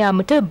පවත්වාගෙන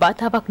යාමට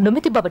බාධාවක් නොමැති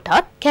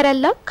බවටත්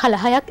කැරැල්ලක්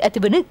කලහයක්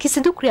ඇතිවන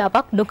කිසිදු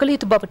ක්‍රියාවක් නොකළ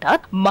යුතු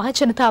බවටත් මහ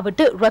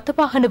ජනතාවට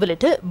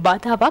රථවාහනවලට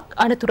බාධාවක්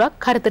අනතුරක්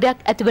කරදරයක්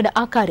ඇතිවන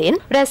ආකාරයෙන්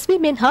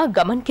රැස්වීමෙන් හා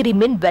ගමන්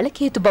කිරීමෙන්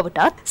වැළකිය යුතු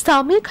බවටත්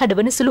සාමය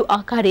කඩවන සුළු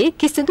ආකාරයේ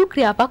කිසිදු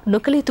ක්‍රියාවක්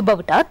නොකළ යුතු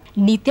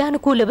බවටත්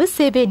නීත්‍යානුකූලව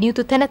සේවයේ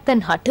නියුතු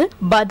තැනැත්තන් හට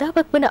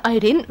බාධාවක් වන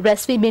අයුරින්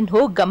රැස්වීමෙන්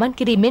හෝ ගමන්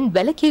කිරීමෙන්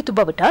වැළකිය යුතු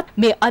බවටත්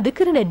මේ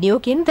අධිකරණ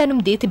නියෝගයෙන්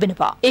දැනුම් දී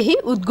තිබෙනවා. එහි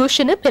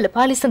උද්ඝෝෂණ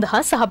පෙළපාලි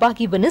සඳහා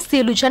සහභාගී වන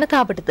සියලු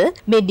ජනතාවටද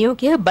මේ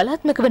නියෝගය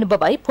බලාත්මක වන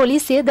බවයි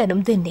පොලිසිය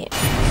දැනුම් දෙන්නේ.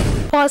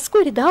 පාස්කු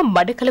ඉරිදා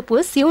මඩකලපුව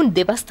සියුන්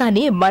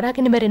දෙවස්ථානයේ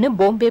මරාගෙන මැරෙන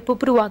බෝම්බය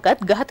පුපුරවාගත්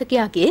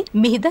ඝාතකයාගේ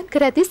මිහිදන්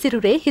කර ඇති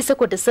සිරුරේ හිස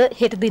කොටස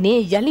හෙට දිනේ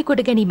යලි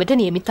ගොඩ ගැනීමට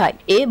නියමිතයි.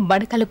 ඒ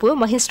මඩකලපුව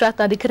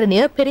මහේස්ත්‍රාත්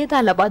අධිකරණය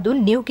පෙරේදා ලබා දුන්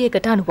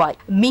නියෝගයකට අනුවයි.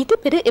 මීට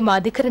පෙර එම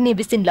අධිකරණය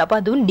විසින් ලබා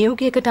දුන්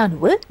නියෝගයකට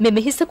අනුව මෙම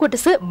හිස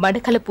කොටස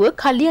මඩකලපුව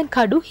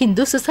කල්ලියන්කාඩු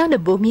හින්දු සුසාන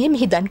භූමියේ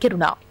මිහිදන්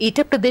කෙරුණා.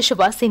 ඊට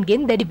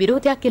ප්‍රදේශවාසීන්ගෙන් දැඩි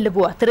විරෝධයක් එල්ල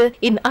වූ අතර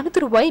ඉන්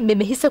අනතුරුවයි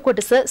මෙම හිස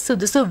කොටස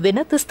සුදුසු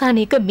වෙනත්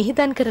ස්ථානයක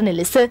මිහිදන් කරන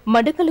ලෙස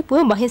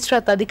මඩකලපුව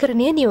මහේස්ත්‍රාත් අධිකරණය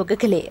නියෝග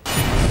කළේ.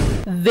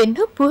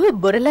 වෙන්නපුව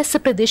බොරලැස්ස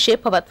ප්‍රදේශයේ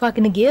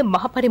පවත්වාගෙන ගිය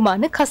මහ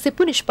පරිමාණ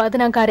කසිප්පු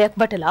නිෂ්පාදනාගාරයක්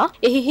වටලා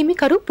එහි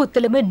හිමිකරු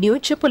පුත්තලම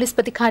නියෝජ්‍ය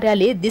පොලිස්පති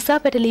කාර්යාලයේ දිසා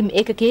පැටලීම්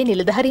ඒකකයේ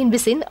නිලධාරීන්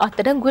විසින්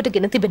අත්අඩංගුවට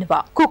ගෙන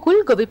තිබෙනවා.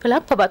 කුකුල්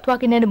ගොවිපළක්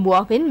පවත්වාගෙන යන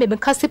මුවාවෙන් මෙම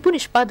කසිප්පු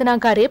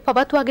නිෂ්පාදනාගාරයේ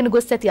පවත්වාගෙන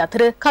ගොස් ඇති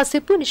අතර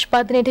කසිප්පු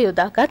නිෂ්පාදනයට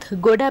යොදාගත්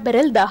ගොඩා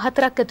බැරල්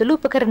 14ක් ඇතුළු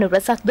උපකරණ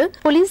රැසක්ද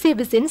පොලිසිය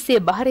විසින්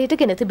සිය බහරයට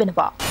ගෙන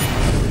තිබෙනවා.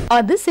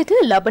 අද සිට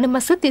ලබන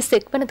මාස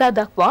 31 වනදා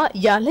දක්වා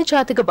යාල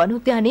ජාතික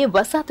වනෝද්‍යානයේ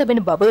වසා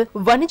තබන බව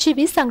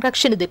වනජීවී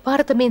සංරක්ෂණ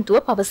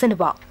දෙපාර්තමේන්තුව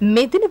පවසනවා.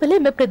 මේ දිනවල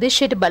එම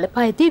ප්‍රදේශයට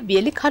බලපා ඇති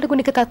වියලි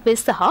කාලගුණික තත්ත්වය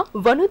සහ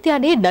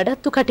වනෝද්‍යානයේ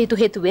නඩත්තු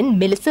කටයුතු හේතුවෙන්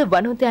මෙලෙස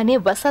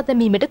වනෝද්‍යානයේ වසා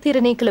දැමීමට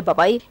තීරණය කළ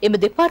බවයි එම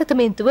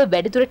දෙපාර්තමේන්තුව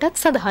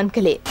වැඩිදුරටත් සඳහන්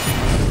කළේ.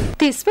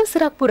 30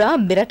 වසරක් පුරා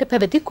මෙරට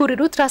පැවති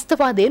කුරිරු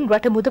ත්‍රස්තවාදයෙන්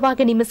රට මුදවා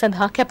ගැනීම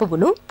සඳහා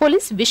කැපවුණු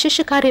පොලිස්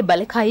විශේෂකාර්ය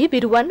බලකායේ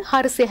විරුවන්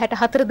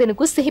 464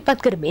 දෙනෙකු සිහිපත්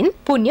කරමින්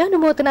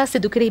පුණ්‍යානුමෝදනා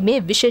සිදු කිරීමේ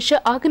විශේෂ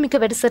ආගමික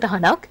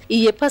වැඩසටහනක්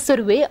ඊයේ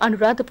පසුරුවේ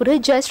අනුරාධපුර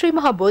ජයශ්‍රී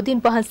මහා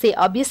බෝධීන් වහන්සේ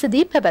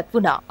අභියසදී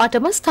පැවැත්වුණා.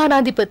 අටම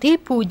ස්ථානාධිපති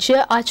පූජ්‍ය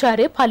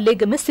ආචාර්ය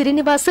පල්ලේගම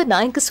සිරිනිවාස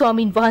නායක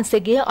ස්වාමින්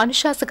වහන්සේගේ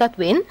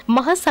අනුශාසකත්වයෙන්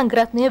මහා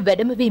සංඝරත්නය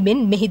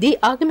වැඩමවීමෙන් මෙහිදී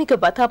ආගමික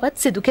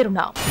වතාවත් සිදු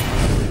කෙරුණා.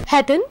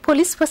 හැටන්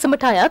පොලිස්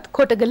වසමට අයත්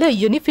කොටගල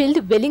යුනිෆිල්ඩ්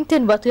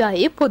වෙලිංටන්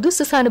වතුයායේ පොදු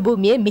සුසාන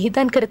භූමියේ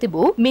මිහිදන් කර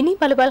තිබූ මිනි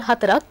බලවල්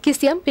 4ක්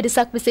කිසියම්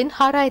පිරිසක් විසින්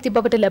හාරා ඇති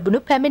බවට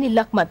ලැබුණු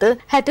පැමිණිල්ලක් මත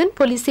හැටන්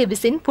පොලිසිය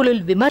විසින්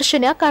පුළුල්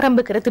විමර්ශනයක්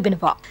ආරම්භ කර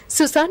තිබෙනවා.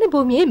 සුසාන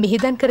භූමියේ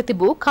මිහිදන් කර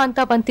තිබූ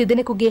කාන්තාවන්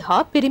තිදෙනෙකුගේ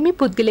හා පිරිමි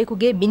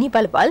පුද්ගලයෙකුගේ මිනි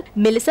බලවල්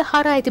මෙලෙස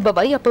හාරා ඇති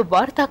බවයි අප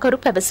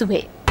වාර්තාකරු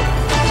පැවසුවේ.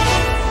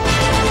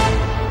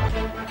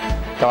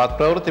 තවත්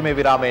ප්‍රවෘත්තිමය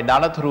විරාමයේ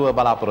නානතුරුව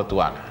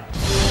බලාපොරොත්තු වන්න.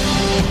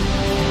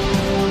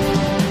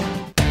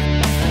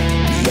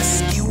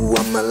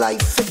 I'm my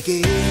life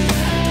again.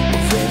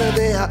 When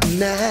they are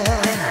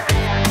now,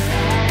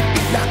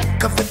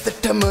 like a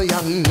veteran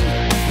young,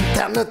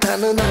 Tana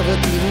never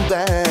been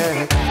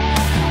back.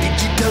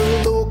 Digital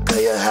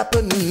lokaya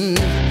happening,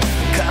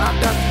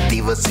 Kata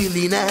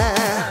Divasilina,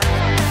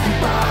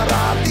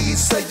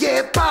 Paradisa ye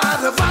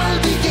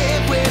Paravaldi ye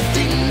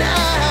waiting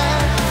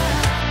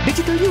now.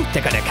 Digital youth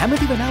එකට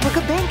කැමති වනාවක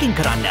බැංකින්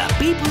කරන්න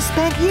People's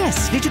Bank yes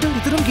digital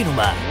ඉතුරුම්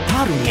ගිණුම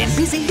හාරුණෙන්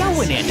busy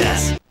යවන්නට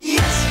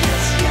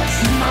Yes,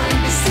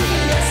 mind is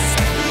yes,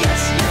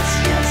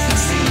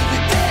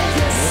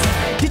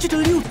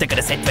 digital youth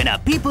එකට set වෙන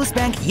People's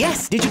Bank yes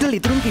digital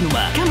ඉතුරුම් ගිණුම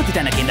කැමති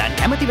තැනක ඉඳන්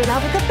කැමති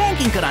වෙලාවක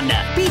බැංකින් කරන්න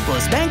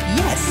People's Bank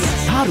yes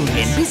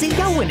හාරුණෙන් බිසි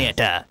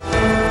යවන්නට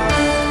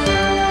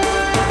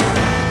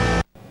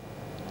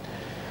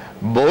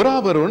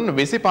බෝරාවරුන්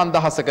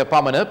 25000ක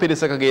පමණ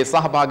පිරිසකගේ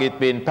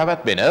සහභාගීත්වයෙන්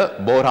පැවැත්වෙන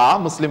බෝරා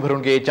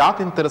මුස්ලිම්වරුන්ගේ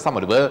ජාත්‍යන්තර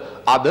සමුළුව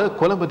අද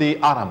කොළඹදී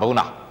ආරම්භ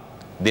වුණා.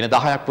 දින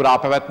 10ක් පුරා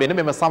පැවැත්වෙන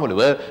මෙම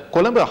සමුළුව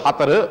කොළඹ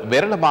 4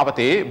 වෙරළ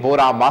මාවතේ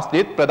බෝරා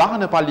මස්ජිද්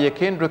ප්‍රධාන පල්ලිය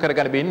කේන්ද්‍ර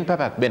කරගෙන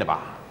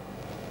පැවැත්වෙනවා.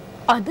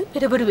 අද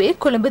පෙරවරුවේ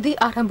කොළඹදී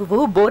ආරම්භ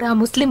වූ බෝරා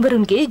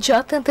මුස්ලිම්වරුන්ගේ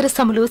ජාත්‍යන්තර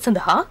සමුළුව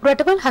සඳහා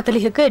රටවල්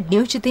 40ක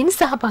නියෝජිතයින්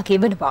සහභාගී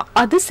වෙනවා.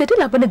 අද සිට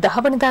ලබන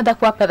 10 වනදා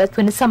දක්වා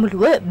පැවැත්වෙන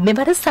සමුළුව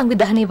මෙවර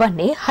සංවිධානය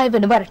වන්නේ 6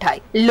 වන වරටයි.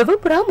 ලොව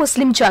පුරා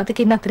මුස්ලිම්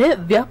ජාතිකයන් අතර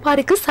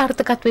ව්‍යාපාරික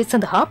සාර්ථකත්වයේ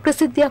සඳහා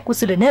ප්‍රසිද්ධියක්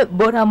උසුලන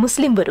බෝරා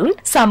මුස්ලිම්වරුන්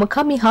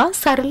සාමකාමී හා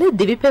සරල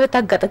දිවි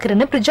පෙවතක් ගත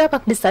කරන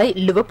ප්‍රජාවක් නිසායි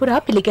ලොව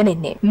පුරා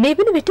පිළිගැනෙන්නේ. මේ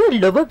වන විට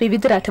ලොව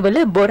විවිධ රටවල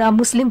බෝරා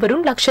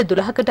මුස්ලිම්වරුන් ලක්ෂ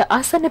 12කට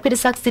ආසන්න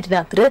පිරිසක් සිටින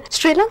අතර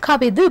ශ්‍රී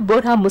ලංකාවේද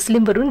බෝරා මුස්ලිම්වරුන්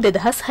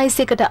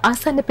 2600කට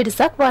ආසන්න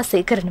පිරිසක් වාසය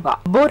කරනවා.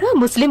 බෝරා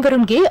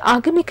මුස්ලිම්වරුන්ගේ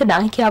ආගමික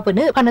நாயකයා වන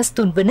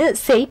 53 වන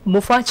සෙයිඩ්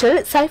මුෆාචල්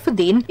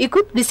සයිෆුද්දීන්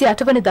ඉකුත්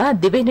 28 වනදා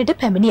දිවයිනට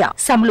පැමිණියා.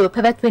 සමුළුව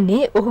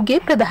පැවැත්වෙන්නේ ඔහුගේ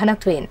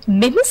ප්‍රධානත්වයෙන්.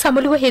 මෙම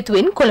සමුළුව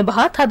හේතුවෙන් කොළඹ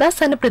හා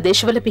තදාසන්න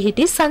ප්‍රදේශවල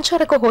පිහිටි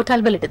සංචාරක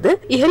හෝටල් වලටද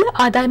ඉහළ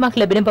ආදායමක්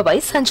ලැබෙන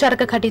බවයි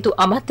සංචාරක කටයුතු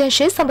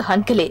අමාත්‍යාංශය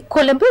සඳහන් කළේ.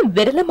 කොළඹ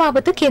වෙරළ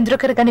මාවත කේන්ද්‍ර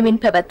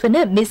කරගනිමින් පැවැත්වෙන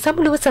මේ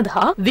සමුළුව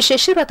සඳහා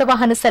විශේෂ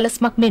රථවාහන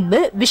සැලැස්මක් මෙන්ම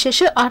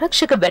විශේෂ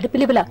ආරක්ෂක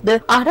වැඩපිළිවෙලක්ද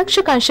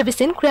ආරක්ෂක අංශ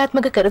විසින්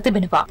ක්‍රියාත්මක කර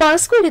තිබෙනවා.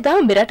 පාස්කුවේදා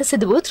මෙරට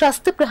සිදු වූ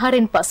ත්‍රස්ත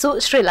ප්‍රහාරයෙන් පසු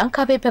ශ්‍රී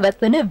ලංකාවේ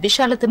පැවැත්වෙන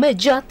විශාලතම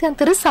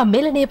ජාත්‍යන්තර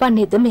සම්මේලනය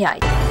වන්නේද මෙයයි.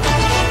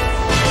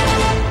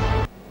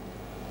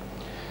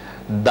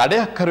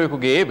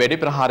 දඩයක්කරුවෙකුගේ වෙඩි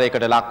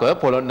ප්‍රහාරයකට ලක්ව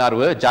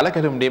පොළොන්නරුව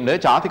ජලකැලුම් නිම්න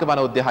ජාතික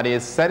වන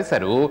උද්‍යානයේ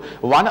සැරිසරු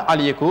වන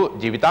අලියෙකු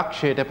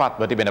ජීවිතක්ෂයට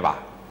පත්ව තිබෙනවා.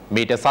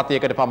 මීට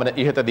සතියකට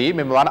පමණ ඉහතදී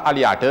මෙම වන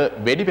අලියාට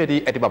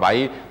වෙඩි ඇති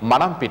බවයි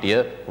මනම්පිටිය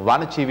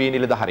වනජීවී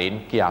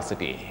නිලධාරීන් කියා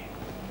සිටියේ.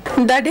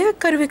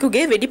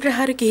 දඩයක්කරුවෙකුගේ වෙඩි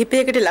ප්‍රහාර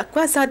කිහිපයකට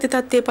ලක්වා සාධ්‍ය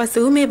තත්ත්වයේ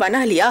පසු මේ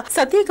වනහලියා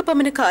සතියක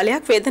පමණ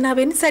කාලයක්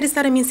වේදනාවෙන්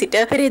සැරිසරමින් සිට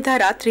පෙරේදා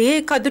රාත්‍රියේ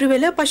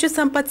කදුරුවෙල පශු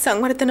සම්පත්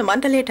සංවර්ධන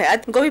මණ්ඩලයට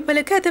අයත්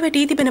ගොවිපලක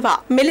ඇදවැටී තිබෙනවා.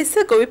 මෙලෙස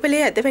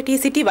ගොවිපලයේ ඇදවැටී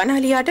සිටි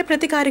වනහලියාට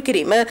ප්‍රතිකාර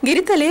කිරීම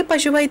ගිරිතලේ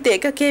පශු වෛද්‍ය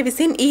ඒකකයේ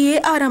විසින් ඊයේ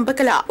ආරම්භ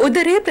කළා.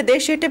 උදරයේ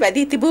ප්‍රදේශයට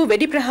වැදී තිබූ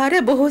වෙඩි ප්‍රහාර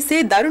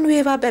බොහෝසේ දරුණු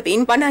වේවා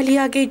බැවින්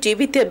වනහලියාගේ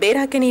ජීවිතය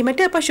බේරා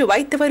ගැනීමට පශු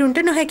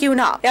වෛද්‍යවරුන්ට නොහැකි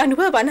වුණා. ඒ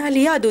අනුව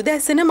වනහලියා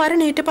දුදැසන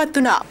මරණයට පත්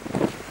වුණා.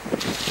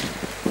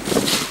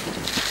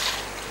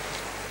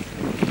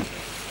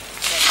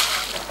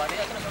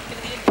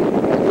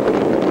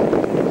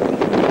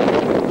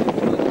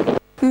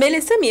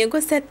 මෙලෙස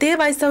මියගොස් ඇත්තේ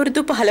වයස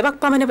අවුරුදු 15ක්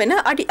පමණ වන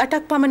අඩි 8ක්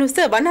පමණ උස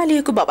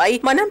වනාලියෙකු බවයි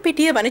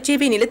මනම්පිටිය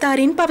වනජීවී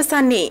නිලධාරීන්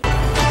පවසන්නේ.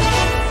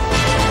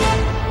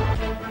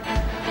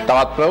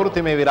 තවත්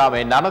ප්‍රවෘත්තිමය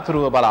විරාමයෙන්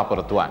අනතුරුව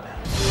බලාපොරොත්තු වන්න.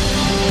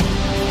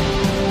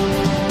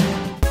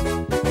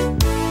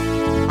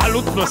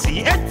 අලුත්ම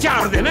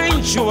CHR දෙන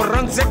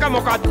ඉන්ෂුරන්ස් එක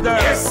මොකක්ද?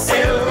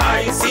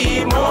 SLIC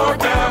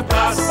Motor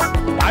Plus.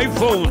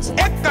 iPhones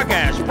එක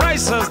cash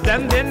prices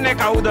දැන් දෙන්නේ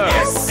කවුද?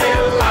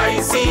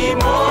 SLIC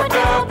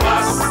Motor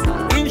Plus.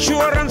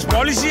 Insurance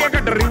police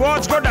එකට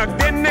රිවෝඩ්ස් ගොඩක්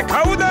දෙන්නේ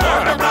කවුද?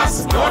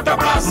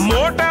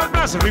 Motor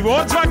Plus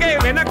රිවෝඩ්ස් වගේ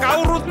වෙන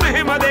කවුරුත්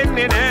මෙහෙම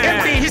දෙන්නේ නැහැ.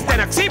 MP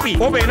හිස්තැනක් CP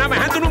ඔබේ නම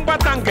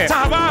හැඳුනුම්පත් අංකය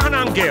සහ වාහන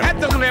අංකය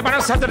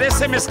 7354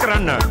 SMS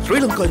කරන්න. Sri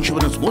Lanka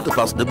Insurance Motor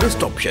Plus the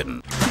best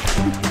option.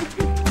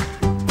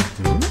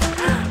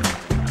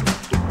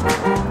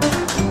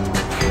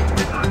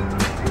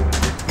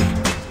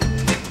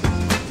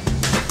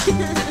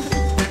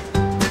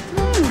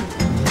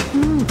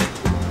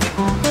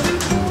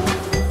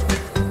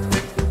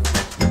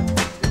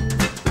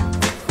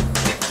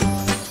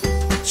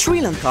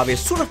 ලංකාවේ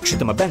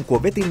සුරක්ෂිතම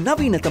බැංකුව වෙතින්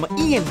නවීනතම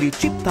EMV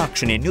චිප්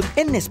තාක්ෂණයෙන් යුත්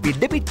NSP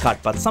ඩෙබිට්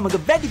කාඩ් පත් සමග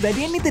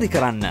වැඩියෙන් ඉදිරි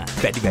කරන්න.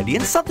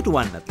 වැඩියෙන් සතුටු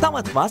වන්න.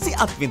 තවත් වාසි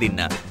අත්විඳින්න.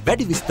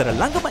 වැඩි විස්තර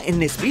ළඟම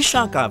NSP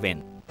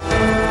ශාඛාවෙන්.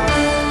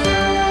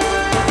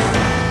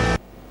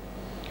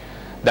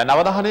 දැන්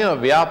අවධානය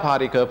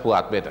ව්‍යාපාරික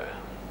පුවත් වෙත.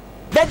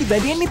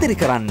 වැඩියෙන් ඉදිරි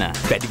කරන්න.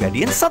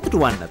 වැඩියෙන් සතුටු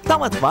වන්න.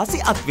 තවත්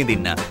වාසි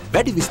අත්විඳින්න.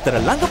 වැඩි විස්තර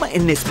ළඟම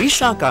NSP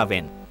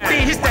ශාඛාවෙන්.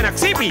 හිස්තැනක්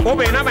CP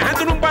ඔබේ නම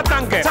හැඳුනුම්පත්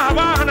අංකය සහ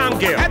වාහන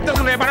අංකය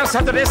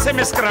 7354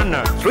 SMS කරන්න.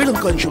 Sri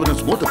Lanka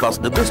Insurance Motor Plus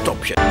the best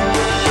option.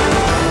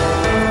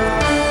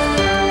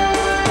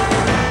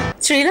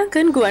 Sri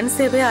Lankan ගුවන්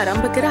සේවය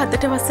ආරම්භ කර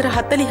අදට වසර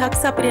 40ක්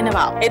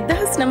සපිරෙනවා.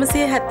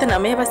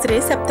 1979 වසරේ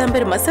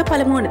සැප්තැම්බර් මාස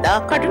පළමු වනදා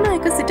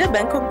කටුනායක සිට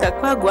බැංකොක්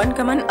දක්වා ගුවන්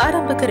ගමන්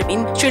ආරම්භ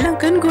කරමින් ශ්‍රී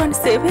ලංකන් ගුවන්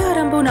සේවය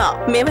ආරම්භ වුණා.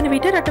 මේ වන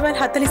විට රටවල්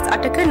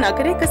 48ක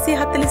නගර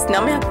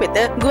 149ක් වෙත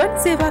ගුවන්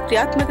සේවා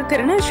ක්‍රියාත්මක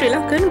කරන ශ්‍රී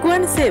ලංකන්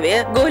ගුවන් සේවය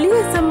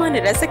ගෝලීය සම්මාන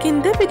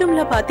රැසකින්ද පිදුම්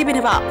ලබා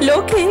තිබෙනවා.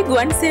 ලෝකයේ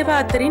ගුවන් සේවා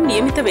අතරින්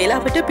නියමිත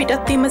වේලාවට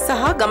පිටත් වීම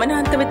සහ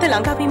ගමනාන්ත වෙත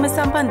ළඟා වීම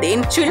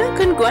සම්බන්ධයෙන් ශ්‍රී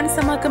ලංකන් ගුවන්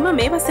සමාගම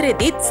මේ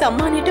වසරේදීත්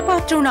සම්මානයට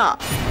පාත්‍ර වුණා.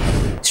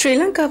 ශ්‍රී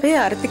ලංකාවේ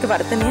ආර්ථික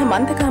වර්ධනය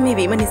මන්දගාමී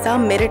වීම නිසා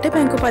මෙරට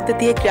බැංකු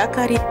පද්ධතියේ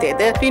ක්‍රියාකාරීත්වයද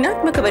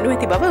ඍණාත්මක වනු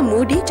ඇති බව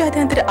මූඩි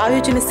ජාත්‍යන්තර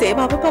ආයෝජන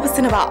සේවාව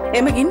පවසනවා.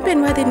 එමගින්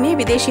පෙන්වා දෙන්නේ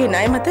විදේශීය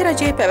ණය මත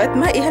රජයේ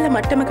පැවැත්ම ඉහළ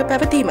මට්ටමක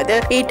පැවතීමද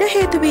ඊට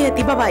හේතු වී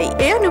ඇති බවයි.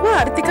 එය අනුව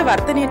ආර්ථික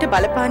වර්ධනයට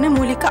බලපාන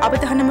මූලික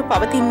අවධානම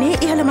පවතින්නේ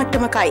ඉහළ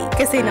මට්ටමකයි.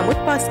 කෙසේ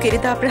නමුත් පාස්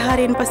කිරිදා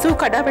ප්‍රහාරයෙන් පසු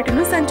කඩා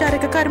වැටුණු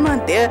සංචාරක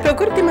කර්මාන්තය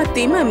ප්‍රකෘතිමත්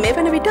වීම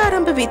මෙවන විට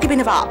ආරම්භ වී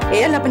තිබෙනවා.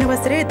 එය ලබන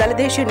වසරේ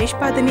දළදේශීය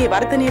නිෂ්පාදනයේ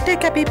වර්ධනයට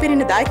කැපී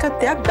පෙනෙන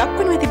දායකත්වයක්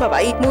දක්වනු ඇති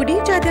බවයි මූඩි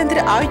ජාත්‍යන්තර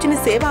ආයෝජන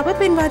සේවාව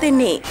පෙන්වා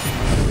දෙන්නේ.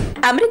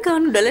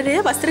 ඇමරිකානු ඩොලරය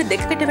වසර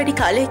 2කට වැඩි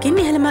කාලයකින්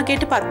ඉහළ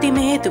මගයට පත්වීම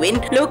හේතුවෙන්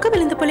ලෝක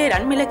වෙළඳපොලේ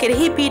රන් මිල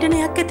කෙරෙහි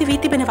පීඩනයක් ඇති වී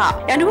තිබෙනවා.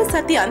 යනුව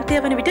සති අන්තය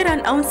වන විට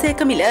රන්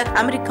අවුන්සයක මිල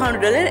ඇමරිකානු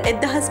ඩොලර්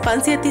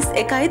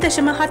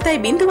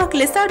 1531.70ක්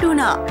ලෙස අඩු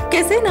වුණා.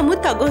 කෙසේ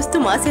නමුත්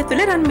අගෝස්තු මාසය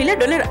තුළ රන් මිල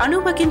ඩොලර්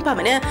 90කින්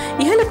පමණ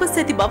ඉහළ ගොස්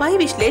ඇති බවයි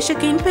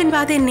විශ්ලේෂකයින්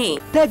පෙන්වා දෙන්නේ.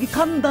 තෑගි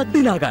කන්දක්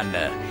දිනා ගන්න.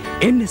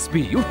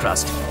 NSB You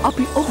Trust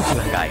අපි ඔබ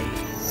ළඟයි.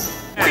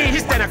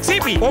 හිස්තැනක්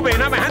CP ඔබේ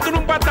නම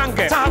හැඳුනුම්පත්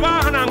අංකය සහ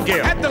වාහන අංකය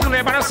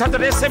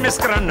 7354 SMS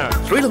කරන්න.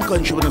 Sri Lanka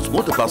Insurance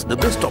Motor Plus the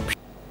best option.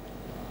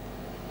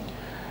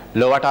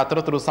 ලොවට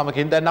අතරතුරු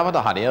සමගින් දැන්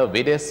අවධානය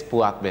විදේශ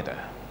පුවත් වෙත.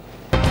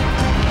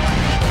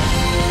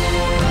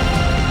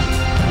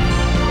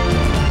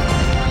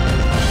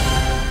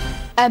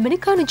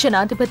 ඇමරිකානු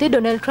ජනාධිපති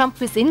ඩොනල්ඩ් ට්‍රම්ප්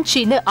විසින්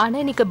චීන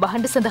ආනයනික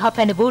භාණ්ඩ සඳහා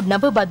පැන වූ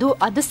නව බදු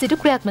අද සිට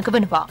ක්‍රියාත්මක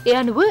වනවා. ඒ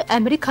අනුව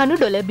ඇමරිකානු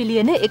ඩොලර්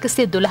බිලියන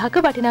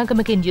 112ක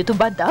වටිනාකමකින් යුතු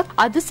බද්දක්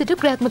අද සිට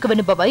ක්‍රියාත්මක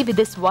වන බවයි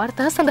විදේශ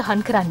වාර්තා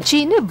සඳහන් කරන්නේ.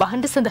 චීන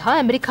භාණ්ඩ සඳහා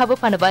ඇමරිකාව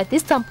පනවා ඇති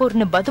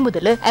සම්පූර්ණ බදු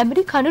මුදල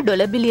ඇමරිකානු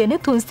ඩොලර් බිලියන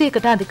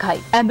 300කට අධිකයි.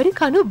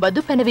 ඇමරිකානු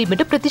බදු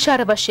පැනවීමට ප්‍රතිචාර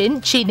වශයෙන්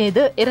චීනයද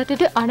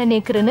එරටට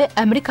ආනයනය කරන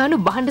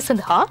ඇමරිකානු භාණ්ඩ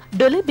සඳහා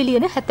ඩොලර්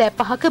බිලියන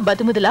 75ක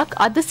බදු මුදලක්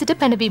අද සිට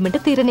පැනවීමට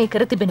තීරණය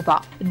කර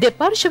තිබෙනවා.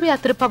 දෙපාර්ශ්වය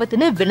අතර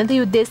පවතින වෙළඳ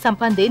යුද්ධය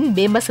සම්බන්ධයෙන්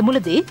මේ මාස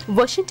මුලදී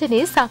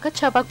වොෂින්ටනයේ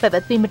සාකච්ඡාවක්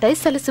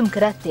පැවැත්වීමටයි සැලසුම්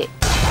කර ඇත්තේ.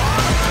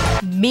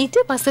 මීට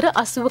වසර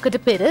 80කට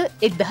පෙර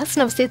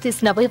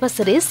 1939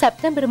 වසරේ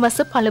සැප්තැම්බර් මාස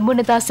පළමු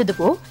වනදා සිදු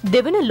වූ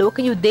දෙවන ලෝක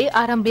යුද්ධයේ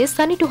ආරම්භය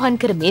සනිටුහන්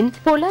කරමින්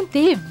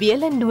පෝලන්තයේ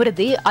වියලන්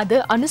නුවරදී අද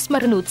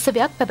අනුස්මරණ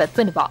උත්සවයක්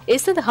පැවැත්වෙනවා. ඒ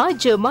සඳහා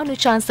ජර්මානු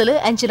චාන්සලර්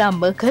ඇන්ජලා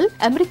මර්කල්,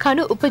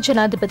 ඇමරිකානු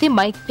උපජනාධිපති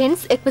මයික්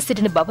පෙන්ස් එක්ව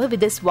සිටින බව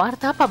විදේශ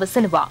වාර්තා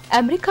පවසනවා.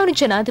 ඇමරිකානු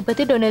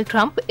ජනාධිපති ඩොනල්ඩ්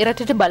ට්‍රම්ප්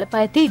එරටට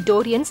බලපා ඇති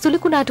ඩෝරියන්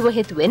සුළුකුණාටුව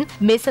හේතුවෙන්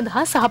මේ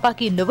සඳහා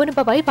සහභාගී නොවන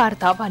බවයි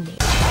වාර්තා වන්නේ.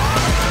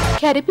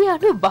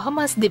 කැරිබියානු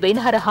බහමාස් දිවයින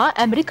හරහා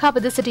ඇමරිකාව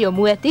දෙසට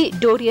යොමු ඇති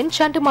ඩෝරියන්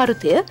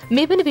චණ්ඩමාරුතය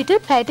මේ වන විට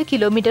පැයට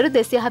කිලෝමීටර්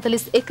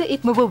 241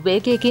 ඉක්ම වූ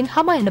වේගයකින්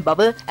හමා යන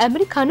බව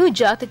ඇමරිකානු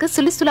ජාතික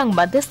සුළුසුළං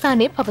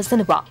මධ්‍යස්ථානය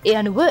පවසනවා. ඒ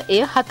අනුව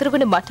එය 4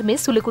 වන මට්ටමේ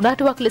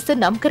සුළුකුණාටුවක් ලෙස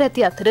නම් කර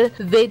ඇති අතර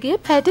වේගය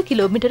පැයට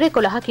කිලෝමීටර්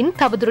 11කින්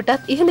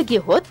තවදුරටත් ඉහළ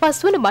ගියහොත්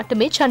 5 වන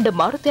මට්ටමේ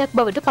චණ්ඩමාරුතයක්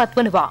බවට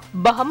පත්වනවා.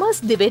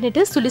 බහමාස් දිවයිනට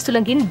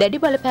සුළුසුළඟින්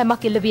දැඩි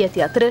බලපෑමක් එල්ල වී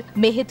ඇති අතර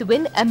මේ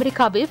හේතුවෙන්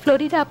ඇමරිකාවේ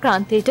ෆ්ලොරිඩා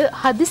ප්‍රාන්තයට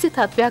හදිසි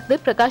තත්ත්වයක්ද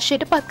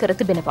ප්‍රකාශයට පත් කර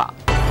තිබෙනවා.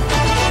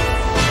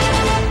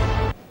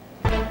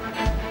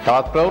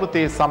 තවත්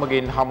ප්‍රවෘත්ති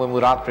සමගින්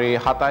හමුවමු රාත්‍රී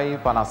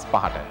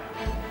 7:55ට.